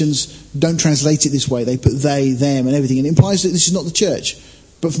versions don't translate it this way. They put they, them, and everything. And it implies that this is not the church.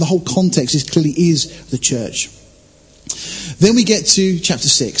 But from the whole context, this clearly is the church. Then we get to chapter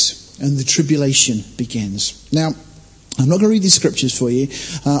 6, and the tribulation begins. Now, I'm not going to read these scriptures for you.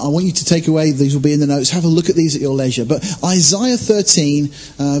 I want you to take away, these will be in the notes, have a look at these at your leisure. But Isaiah 13,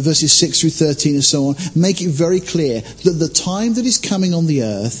 verses 6 through 13 and so on, make it very clear that the time that is coming on the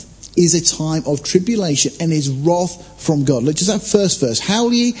earth is a time of tribulation and is wrath from God. Look, just that first verse.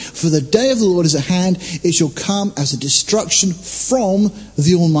 Howl ye, for the day of the Lord is at hand. It shall come as a destruction from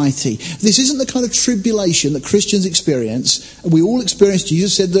the Almighty. This isn't the kind of tribulation that Christians experience. We all experience.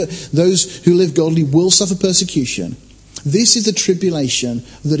 Jesus said that those who live godly will suffer persecution. This is the tribulation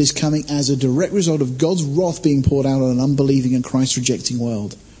that is coming as a direct result of God's wrath being poured out on an unbelieving and Christ-rejecting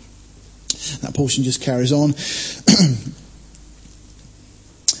world. That portion just carries on.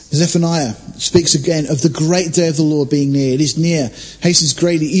 Zephaniah speaks again of the great day of the Lord being near. It is near, hastens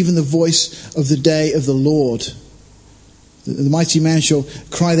greatly, even the voice of the day of the Lord. The mighty man shall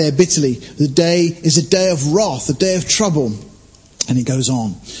cry there bitterly. The day is a day of wrath, a day of trouble. And it goes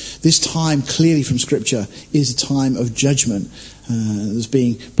on. This time, clearly from Scripture, is a time of judgment that's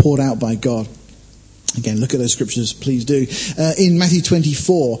being poured out by God. Again, look at those scriptures, please do. In Matthew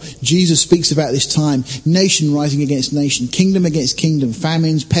 24, Jesus speaks about this time. Nation rising against nation, kingdom against kingdom,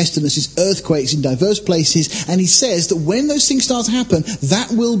 famines, pestilences, earthquakes in diverse places. And he says that when those things start to happen,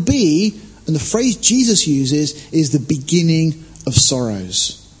 that will be, and the phrase Jesus uses, is the beginning of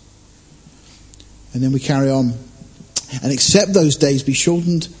sorrows. And then we carry on. And except those days be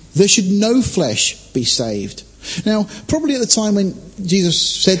shortened, there should no flesh be saved. Now, probably at the time when Jesus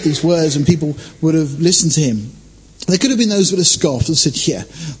said these words and people would have listened to him, there could have been those who would have scoffed and said, yeah,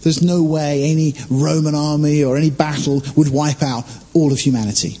 there's no way any Roman army or any battle would wipe out all of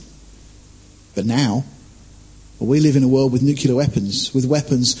humanity. But now, well, we live in a world with nuclear weapons, with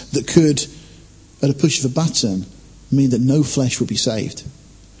weapons that could, at a push of a button, mean that no flesh would be saved.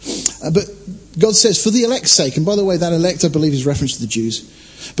 But God says, for the elect's sake, and by the way, that elect, I believe, is reference to the Jews,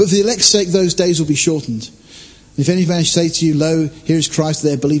 but for the elect's sake, those days will be shortened. If any man say to you, lo, here is Christ,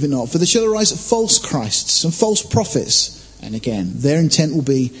 there believe it not. For there shall arise false Christs and false prophets. And again, their intent will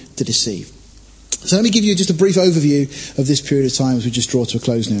be to deceive. So let me give you just a brief overview of this period of time as we just draw to a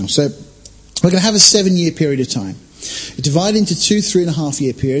close now. So we're going to have a 7-year period of time. Divided into 2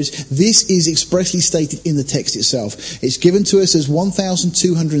 3.5-year periods. This is expressly stated in the text itself. It's given to us as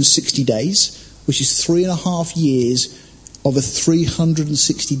 1,260 days, which is 3.5 years of a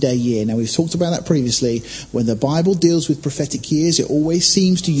 360-day year. Now, we've talked about that previously. When the Bible deals with prophetic years, it always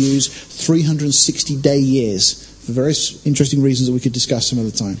seems to use 360-day years for various interesting reasons that we could discuss some other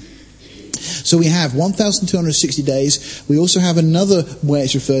time. So we have 1,260 days. We also have another way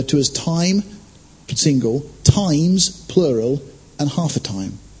it's referred to as time, single, times, plural, and half a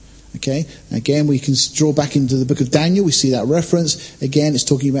time. Okay? Again, we can draw back into the book of Daniel. We see that reference. Again, it's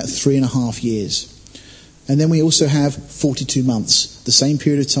talking about 3.5 years. And then we also have 42 months, the same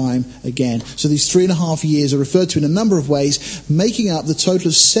period of time again. So these 3.5 years are referred to in a number of ways, making up the total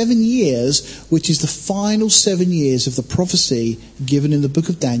of 7 years, which is the final 7 years of the prophecy given in the book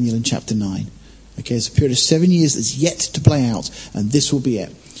of Daniel in chapter 9. Okay, it's a period of 7 years that's yet to play out, and this will be it.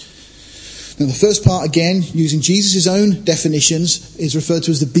 Now the first part, again, using Jesus' own definitions, is referred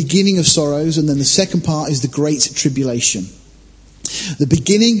to as the beginning of sorrows, and then the second part is the Great Tribulation. The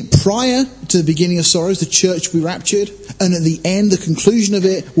beginning, prior to the beginning of sorrows, the church will be raptured, and at the end, the conclusion of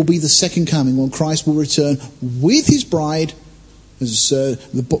it will be the second coming, when Christ will return with his bride. As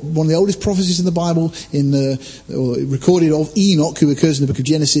one of the oldest prophecies in the Bible, recorded of Enoch, who occurs in the book of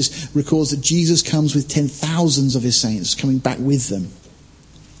Genesis, records that Jesus comes with 10,000s of his saints, coming back with them.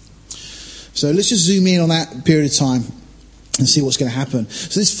 So let's just zoom in on that period of time and see what's going to happen.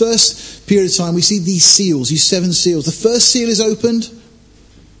 So this first period of time, we see these seals, these 7 seals. The first seal is opened,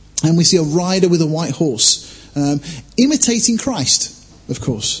 and we see a rider with a white horse, imitating Christ, of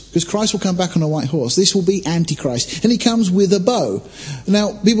course, because Christ will come back on a white horse. This will be Antichrist, and he comes with a bow.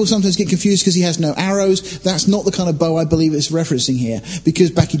 Now, people sometimes get confused because he has no arrows. That's not the kind of bow I believe it's referencing here,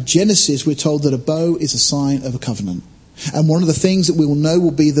 because back in Genesis, we're told that a bow is a sign of a covenant. And one of the things that we will know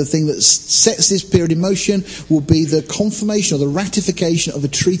will be the thing that sets this period in motion will be the confirmation or the ratification of a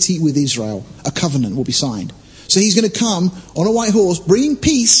treaty with Israel. A covenant will be signed. So he's going to come on a white horse, bringing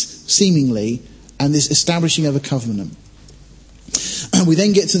peace, seemingly, and this establishing of a covenant. And we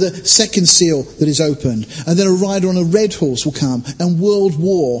then get to the second seal that is opened. And then a rider on a red horse will come, and world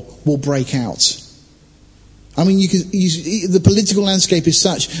war will break out. I mean, the political landscape is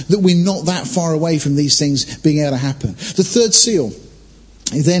such that we're not that far away from these things being able to happen. The third seal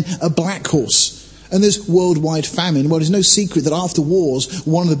is then a black horse. And there's worldwide famine. Well, there's no secret that after wars,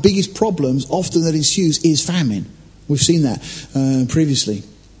 one of the biggest problems often that ensues is famine. We've seen that previously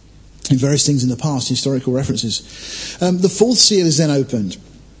in various things in the past, historical references. The fourth seal is then opened.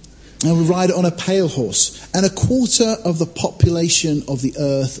 And we ride on a pale horse. And 1/4 of the population of the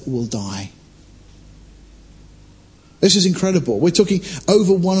earth will die. This is incredible. We're talking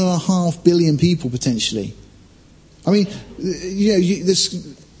over 1.5 billion people potentially. I mean, there's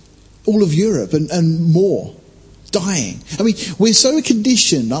all of Europe and more dying. I mean, we're so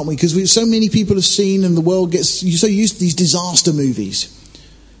conditioned, aren't we? Because so many people have seen, and the world gets so used to these disaster movies.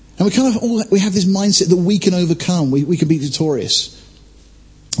 And we have this mindset that we can overcome, we can be victorious.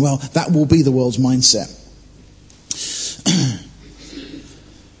 Well, that will be the world's mindset.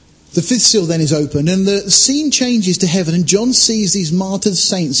 The fifth seal then is opened, and the scene changes to heaven, and John sees these martyred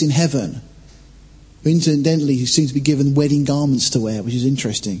saints in heaven. Incidentally, he seems to be given wedding garments to wear, which is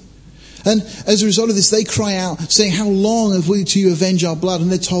interesting. And as a result of this, they cry out, saying, "How long have we to avenge our blood?"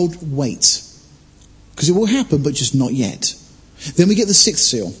 And they're told, "Wait." Because it will happen, but just not yet. Then we get the sixth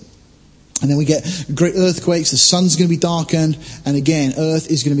seal. And then we get great earthquakes, the sun's going to be darkened, and again,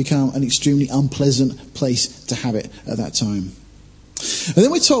 earth is going to become an extremely unpleasant place to have it at that time. And then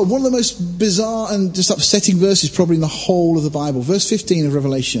we're told one of the most bizarre and just upsetting verses probably in the whole of the Bible. Verse 15 of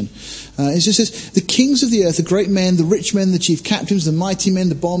Revelation. It just says, "The kings of the earth, the great men, the rich men, the chief captains, the mighty men,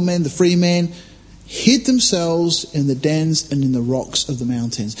 the bondmen, the free men, hid themselves in the dens and in the rocks of the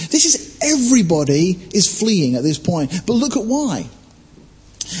mountains." This is everybody is fleeing at this point. But look at why.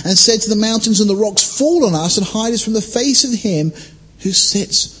 "And said to the mountains and the rocks, 'Fall on us and hide us from the face of him who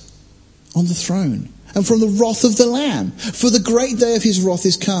sits on the throne, and from the wrath of the Lamb. For the great day of his wrath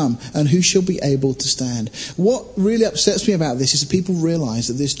is come, and who shall be able to stand?'" What really upsets me about this is that people realize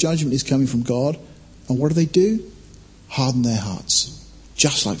that this judgment is coming from God. And what do? Harden their hearts.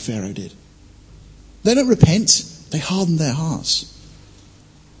 Just like Pharaoh did. They don't repent. They harden their hearts.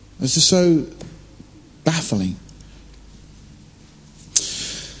 It's just so baffling.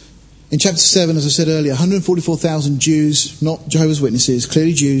 In chapter 7, as I said earlier, 144,000 Jews, not Jehovah's Witnesses,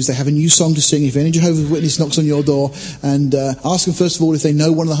 clearly Jews, they have a new song to sing. If any Jehovah's Witness knocks on your door, and ask them first of all if they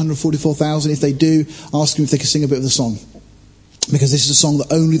know one of the 144,000. If they do, ask them if they can sing a bit of the song. Because this is a song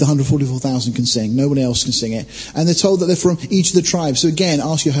that only the 144,000 can sing. No one else can sing it. And they're told that they're from each of the tribes. So again,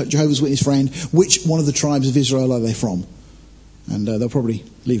 ask your Jehovah's Witness friend, which one of the tribes of Israel are they from? And they'll probably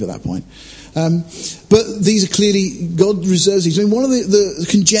leave at that point. But these are clearly, God reserves these. I mean, one of the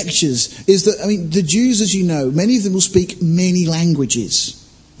conjectures is that, the Jews, as you know, many of them will speak many languages,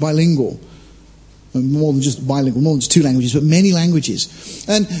 bilingual. More than just bilingual, more than just 2 languages, but many languages.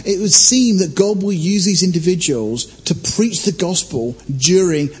 And it would seem that God will use these individuals to preach the gospel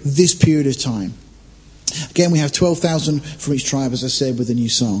during this period of time. Again, we have 12,000 from each tribe, as I said, with the new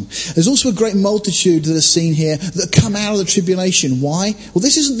song. There's also a great multitude that are seen here that come out of the tribulation. Why? Well,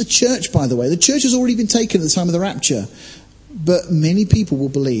 this isn't the church, by the way. The church has already been taken at the time of the rapture. But many people will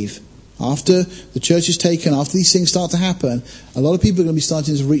believe after the church is taken, after these things start to happen, a lot of people are going to be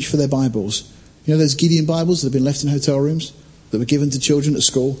starting to reach for their Bibles. You know those Gideon Bibles that have been left in hotel rooms, that were given to children at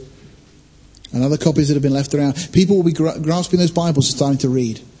school? And other copies that have been left around. People will be grasping those Bibles and starting to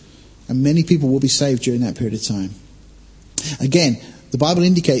read. And many people will be saved during that period of time. Again, the Bible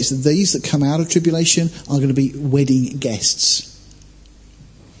indicates that these that come out of tribulation are going to be wedding guests.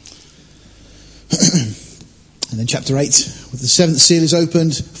 And then chapter 8, with the seventh seal is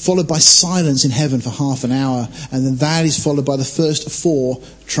opened, followed by silence in heaven for half an hour. And then that is followed by the first 4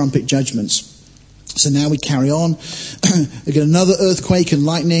 trumpet judgments. So now we carry on. Again, another earthquake and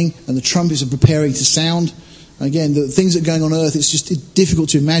lightning, and the trumpets are preparing to sound. Again, the things that are going on earth, it's just difficult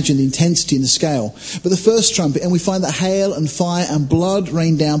to imagine the intensity and the scale. But the first trumpet, and we find that hail and fire and blood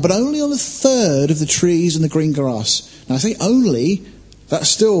rain down, but only on a third of the trees and the green grass. Now I say only, that's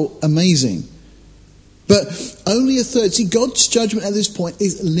still amazing. But only a third. See, God's judgment at this point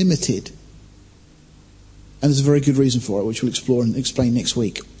is limited. And there's a very good reason for it, which we'll explore and explain next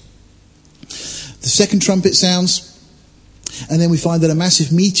week. The second trumpet sounds, and then we find that a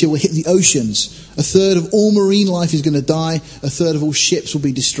massive meteor will hit the oceans. A third of all marine life is going to die. A third of all ships will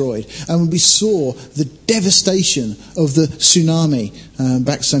be destroyed. And we saw the devastation of the tsunami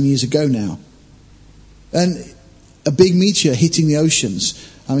back some years ago now. And a big meteor hitting the oceans.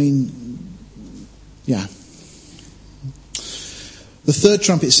 I mean, yeah. The third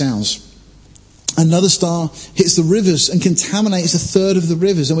trumpet sounds. Another star hits the rivers and contaminates a third of the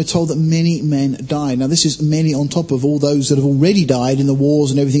rivers, and we're told that many men died. Now this is many on top of all those that have already died in the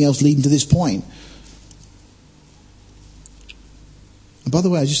wars and everything else leading to this point. And by the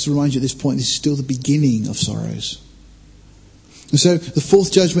way, just to remind you at this point, this is still the beginning of sorrows. And so the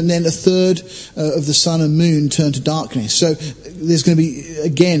fourth judgment, then a third of the sun and moon turn to darkness. So there's going to be,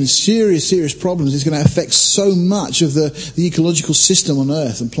 again, serious problems. It's going to affect so much of the ecological system on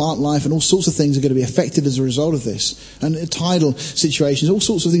earth, and plant life and all sorts of things are going to be affected as a result of this. And tidal situations, all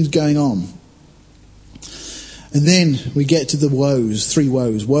sorts of things going on. And then we get to the woes, 3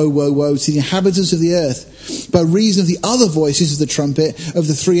 woes. Woe, woe, woe to the inhabitants of the earth, by reason of the other voices of the trumpet of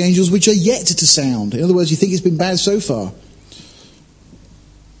the 3 angels which are yet to sound. In other words, you think it's been bad so far.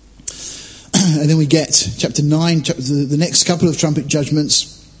 And then we get chapter 9, the next couple of trumpet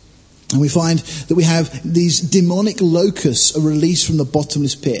judgments. And we find that we have these demonic locusts are released from the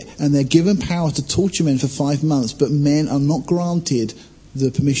bottomless pit. And they're given power to torture men for 5 months. But men are not granted the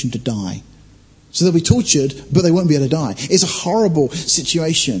permission to die. So they'll be tortured, but they won't be able to die. It's a horrible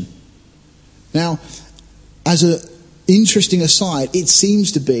situation. Now, as an interesting aside, it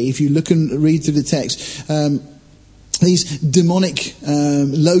seems to be, if you look and read through the text, these demonic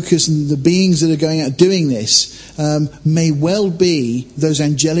locusts and the beings that are going out doing this may well be those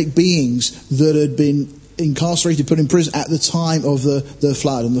angelic beings that had been incarcerated, put in prison at the time of the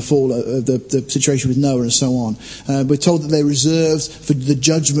flood and the fall of the situation with Noah and so on. We're told that they're reserved for the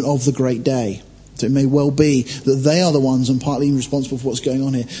judgment of the great day. So it may well be that they are the ones and partly even responsible for what's going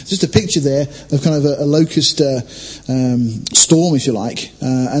on here. Just a picture there of kind of a locust storm, if you like.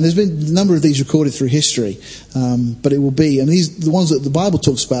 And there's been a number of these recorded through history. But it will be, and the ones that the Bible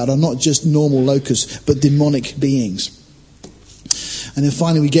talks about are not just normal locusts, but demonic beings. And then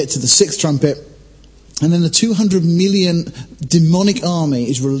finally we get to the 6th trumpet. And then the 200 million demonic army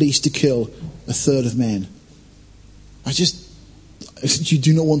is released to kill a third of men. You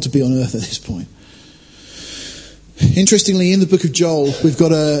do not want to be on earth at this point. Interestingly, in the book of Joel, we've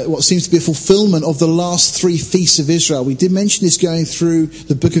got what seems to be a fulfillment of the last 3 feasts of Israel. We did mention this going through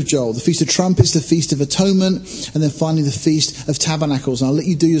the book of Joel. The Feast of Trumpets, the Feast of Atonement, and then finally the Feast of Tabernacles. And I'll let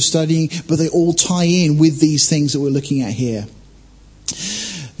you do your studying, but they all tie in with these things that we're looking at here.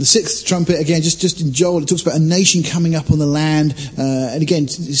 The 6th trumpet, again, just in Joel, it talks about a nation coming up on the land. And again,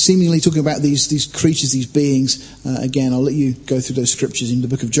 seemingly talking about these creatures, these beings. Again, I'll let you go through those scriptures in the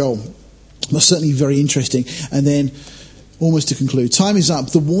book of Joel. But certainly very interesting. And then, almost to conclude, time is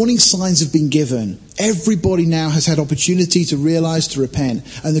up. The warning signs have been given. Everybody now has had opportunity to realize, to repent.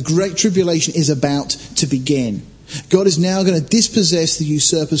 And the Great Tribulation is about to begin. God is now going to dispossess the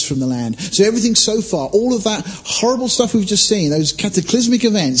usurpers from the land. So everything so far, all of that horrible stuff we've just seen, those cataclysmic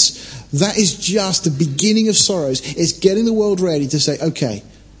events, that is just the beginning of sorrows. It's getting the world ready to say, okay,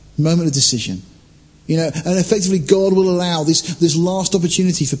 moment of decision. And effectively God will allow this last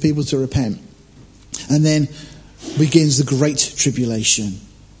opportunity for people to repent. And then begins the Great Tribulation.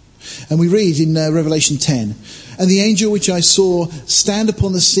 And we read in Revelation 10, and the angel which I saw stand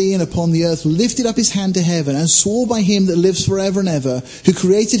upon the sea and upon the earth lifted up his hand to heaven and swore by him that lives forever and ever, who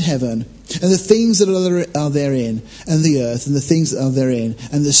created heaven and the things that are therein, and the earth and the things that are therein,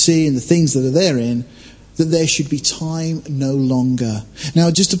 and the sea and the things that are therein, that there should be time no longer.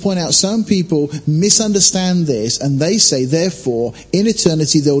 Now, just to point out, some people misunderstand this, and they say, therefore, in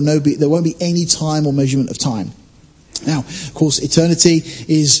eternity there won't be any time or measurement of time. Now, of course, eternity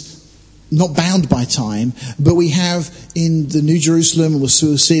is not bound by time, but we have in the New Jerusalem, and we'll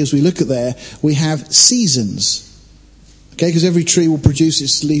see as we look at there, we have seasons. Okay, because every tree will produce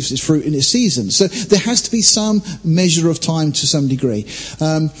its leaves, its fruit in its season. So there has to be some measure of time to some degree.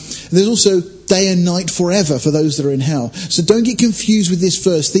 There's also day and night forever for those that are in hell. So don't get confused with this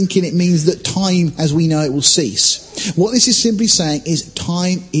verse thinking it means that time as we know it will cease. What this is simply saying is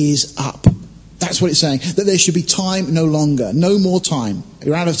time is up. That's what it's saying. That there should be time no longer. No more time.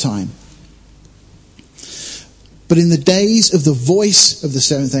 You're out of time. But in the days of the voice of the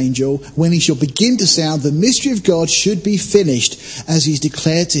seventh angel, when he shall begin to sound, the mystery of God should be finished, as he's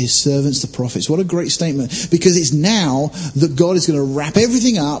declared to his servants, the prophets. What a great statement. Because it's now that God is going to wrap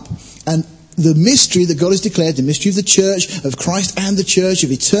everything up, and the mystery that God has declared, the mystery of the church, of Christ and the church,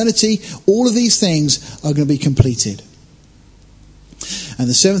 of eternity, all of these things are going to be completed. And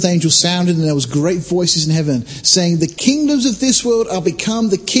the seventh angel sounded, and there was great voices in heaven, saying, the kingdoms of this world are become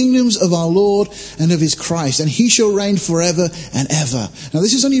the kingdoms of our Lord and of his Christ, and he shall reign forever and ever. Now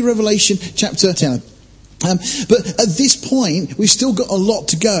this is only Revelation chapter 10. But at this point, we've still got a lot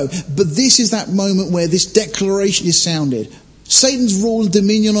to go. But this is that moment where this declaration is sounded. Satan's rule and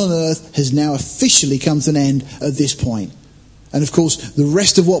dominion on earth has now officially come to an end at this point. And of course, the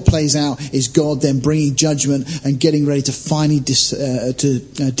rest of what plays out is God then bringing judgment and getting ready to finally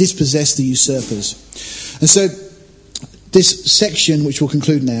dispossess the usurpers. And so, this section, which we'll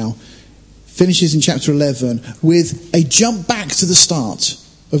conclude now, finishes in chapter 11 with a jump back to the start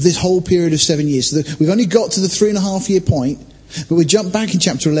of this whole period of 7 years. So we've only got to the 3.5 year point, but we jump back in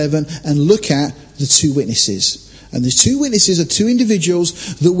chapter 11 and look at the two witnesses. And the two witnesses are two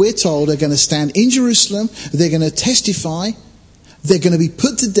individuals that we're told are going to stand in Jerusalem. They're going to testify. They're going to be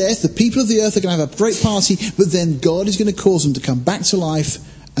put to death. The people of the earth are going to have a great party. But then God is going to cause them to come back to life.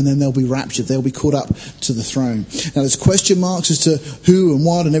 And then they'll be raptured. They'll be caught up to the throne. Now there's question marks as to who and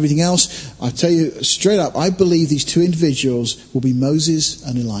what and everything else. I tell you straight up, I believe these two individuals will be Moses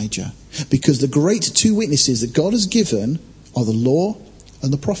and Elijah. Because the great two witnesses that God has given are the law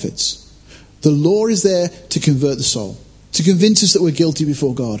and the prophets. The law is there to convert the soul, to convince us that we're guilty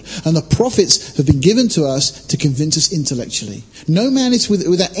before God. And the prophets have been given to us to convince us intellectually. No man is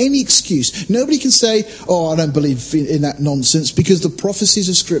without any excuse. Nobody can say, oh, I don't believe in that nonsense, because the prophecies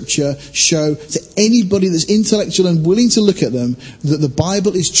of Scripture show to anybody that's intellectual and willing to look at them that the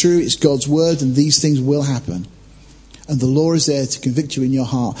Bible is true, it's God's word, and these things will happen. And the law is there to convict you in your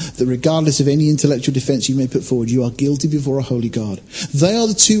heart that regardless of any intellectual defense you may put forward, you are guilty before a holy God. They are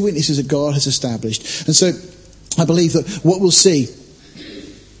the two witnesses that God has established. And so I believe that what we'll see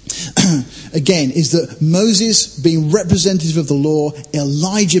again is that Moses being representative of the law,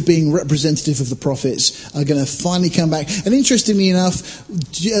 Elijah being representative of the prophets are going to finally come back. And interestingly enough,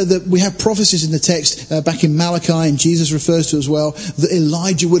 that we have prophecies in the text back in Malachi, and Jesus refers to as well, that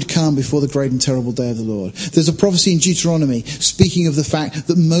Elijah would come before the great and terrible day of the Lord. There's a prophecy in Deuteronomy speaking of the fact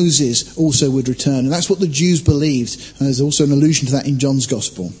that Moses also would return. And that's what the Jews believed. And there's also an allusion to that in John's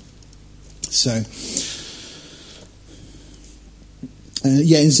Gospel. So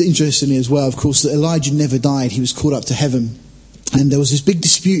it's interestingly as well, of course, that Elijah never died. He was caught up to heaven. And there was this big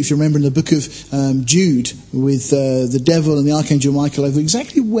dispute, if you remember, in the book of Jude with the devil and the archangel Michael over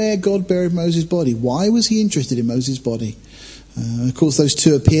exactly where God buried Moses' body. Why was he interested in Moses' body? Of course, those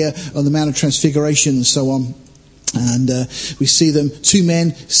two appear on the Mount of Transfiguration and so on. And we see them, two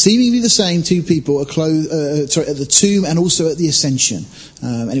men, seemingly the same, two people, at the tomb and also at the ascension.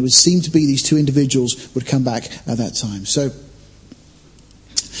 And it would seem to be these two individuals would come back at that time. So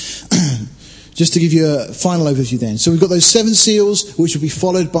just to give you a final overview then. So we've got those 7 seals, which will be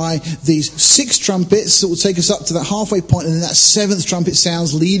followed by these 6 trumpets that will take us up to that halfway point, and then that 7th trumpet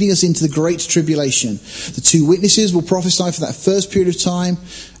sounds, leading us into the great tribulation. The 2 witnesses will prophesy for that first period of time,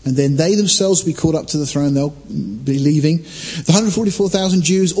 and then they themselves will be caught up to the throne. They'll be leaving. The 144,000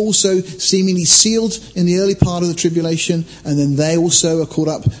 Jews also seemingly sealed in the early part of the tribulation, and then they also are caught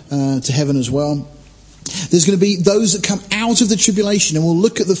up to heaven as well. There's going to be those that come out of the tribulation, and we'll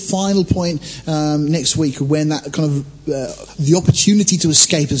look at the final point next week when that kind of the opportunity to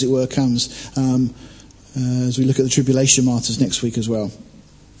escape, as it were, comes as we look at the tribulation martyrs next week as well.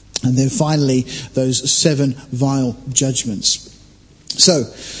 And then finally, those 7 vile judgments. So,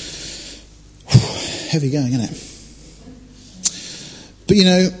 heavy going, isn't it? But you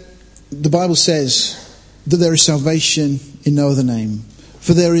know, the Bible says that there is salvation in no other name.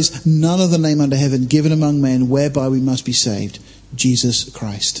 For there is none other name under heaven given among men whereby we must be saved. Jesus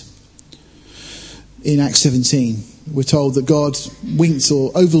Christ. in Acts 17, we're told that God winked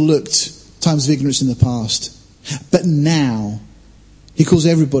or overlooked times of ignorance in the past. But now, he calls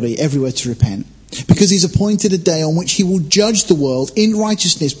everybody everywhere to repent. Because he's appointed a day on which he will judge the world in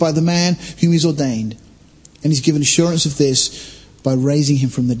righteousness by the man whom he's ordained. And he's given assurance of this by raising him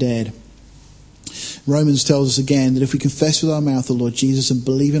from the dead. Romans tells us again that if we confess with our mouth the Lord Jesus and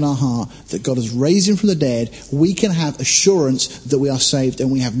believe in our heart that God has raised him from the dead, we can have assurance that we are saved,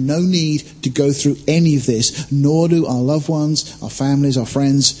 and we have no need to go through any of this, nor do our loved ones, our families, our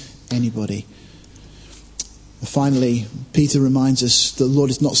friends, anybody. And finally, Peter reminds us that the Lord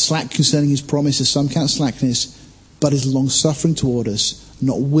is not slack concerning his promise, as some count slackness, but is long-suffering toward us,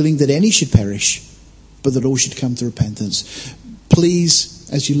 not willing that any should perish, but that all should come to repentance. Please,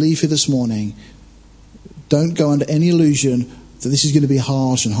 as you leave here this morning, don't go under any illusion that this is going to be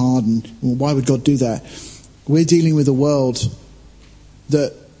harsh and hard, and well, why would God do that? We're dealing with a world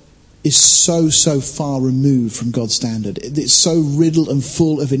that is so far removed from God's standard. It's so riddled and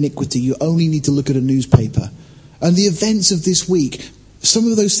full of iniquity. You only need to look at a newspaper. And the events of this week,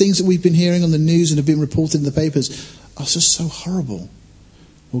 some of those things that we've been hearing on the news and have been reported in the papers are just so horrible.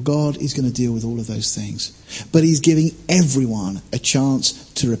 Well, God is going to deal with all of those things. But he's giving everyone a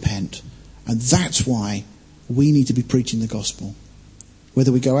chance to repent. And that's why we need to be preaching the gospel.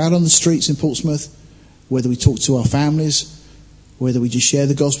 Whether we go out on the streets in Portsmouth, whether we talk to our families, whether we just share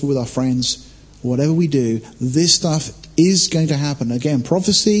the gospel with our friends, whatever we do, this stuff is going to happen. Again,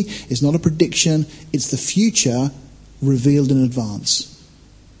 prophecy is not a prediction, it's the future revealed in advance.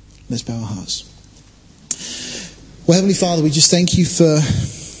 Let's bow our hearts. Well, Heavenly Father, we just thank you for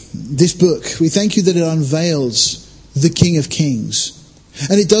this book. We thank you that it unveils the King of Kings.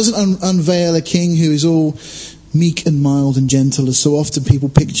 And it doesn't unveil a king who is all meek and mild and gentle, as so often people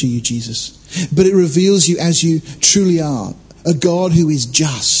picture you, Jesus. But it reveals you as you truly are. A God who is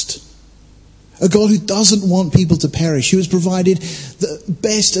just. A God who doesn't want people to perish. Who has provided the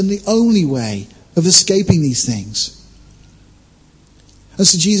best and the only way of escaping these things. And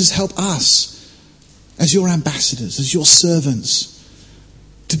so Jesus, help us as your ambassadors, as your servants,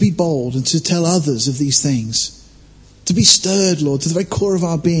 to be bold and to tell others of these things. To be stirred, Lord, to the very core of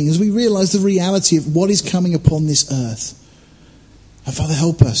our being as we realize the reality of what is coming upon this earth. And Father,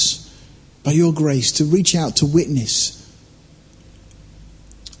 help us by your grace to reach out to witness.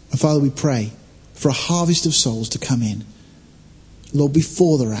 And Father, we pray for a harvest of souls to come in. Lord,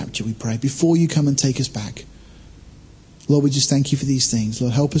 before the rapture, we pray, before you come and take us back. Lord, we just thank you for these things.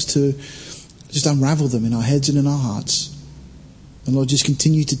 Lord, help us to just unravel them in our heads and in our hearts. And Lord, just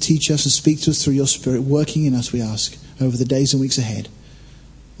continue to teach us and speak to us through your Spirit, working in us, we ask, over the days and weeks ahead.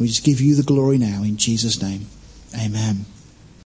 We just give you the glory now in Jesus' name. Amen.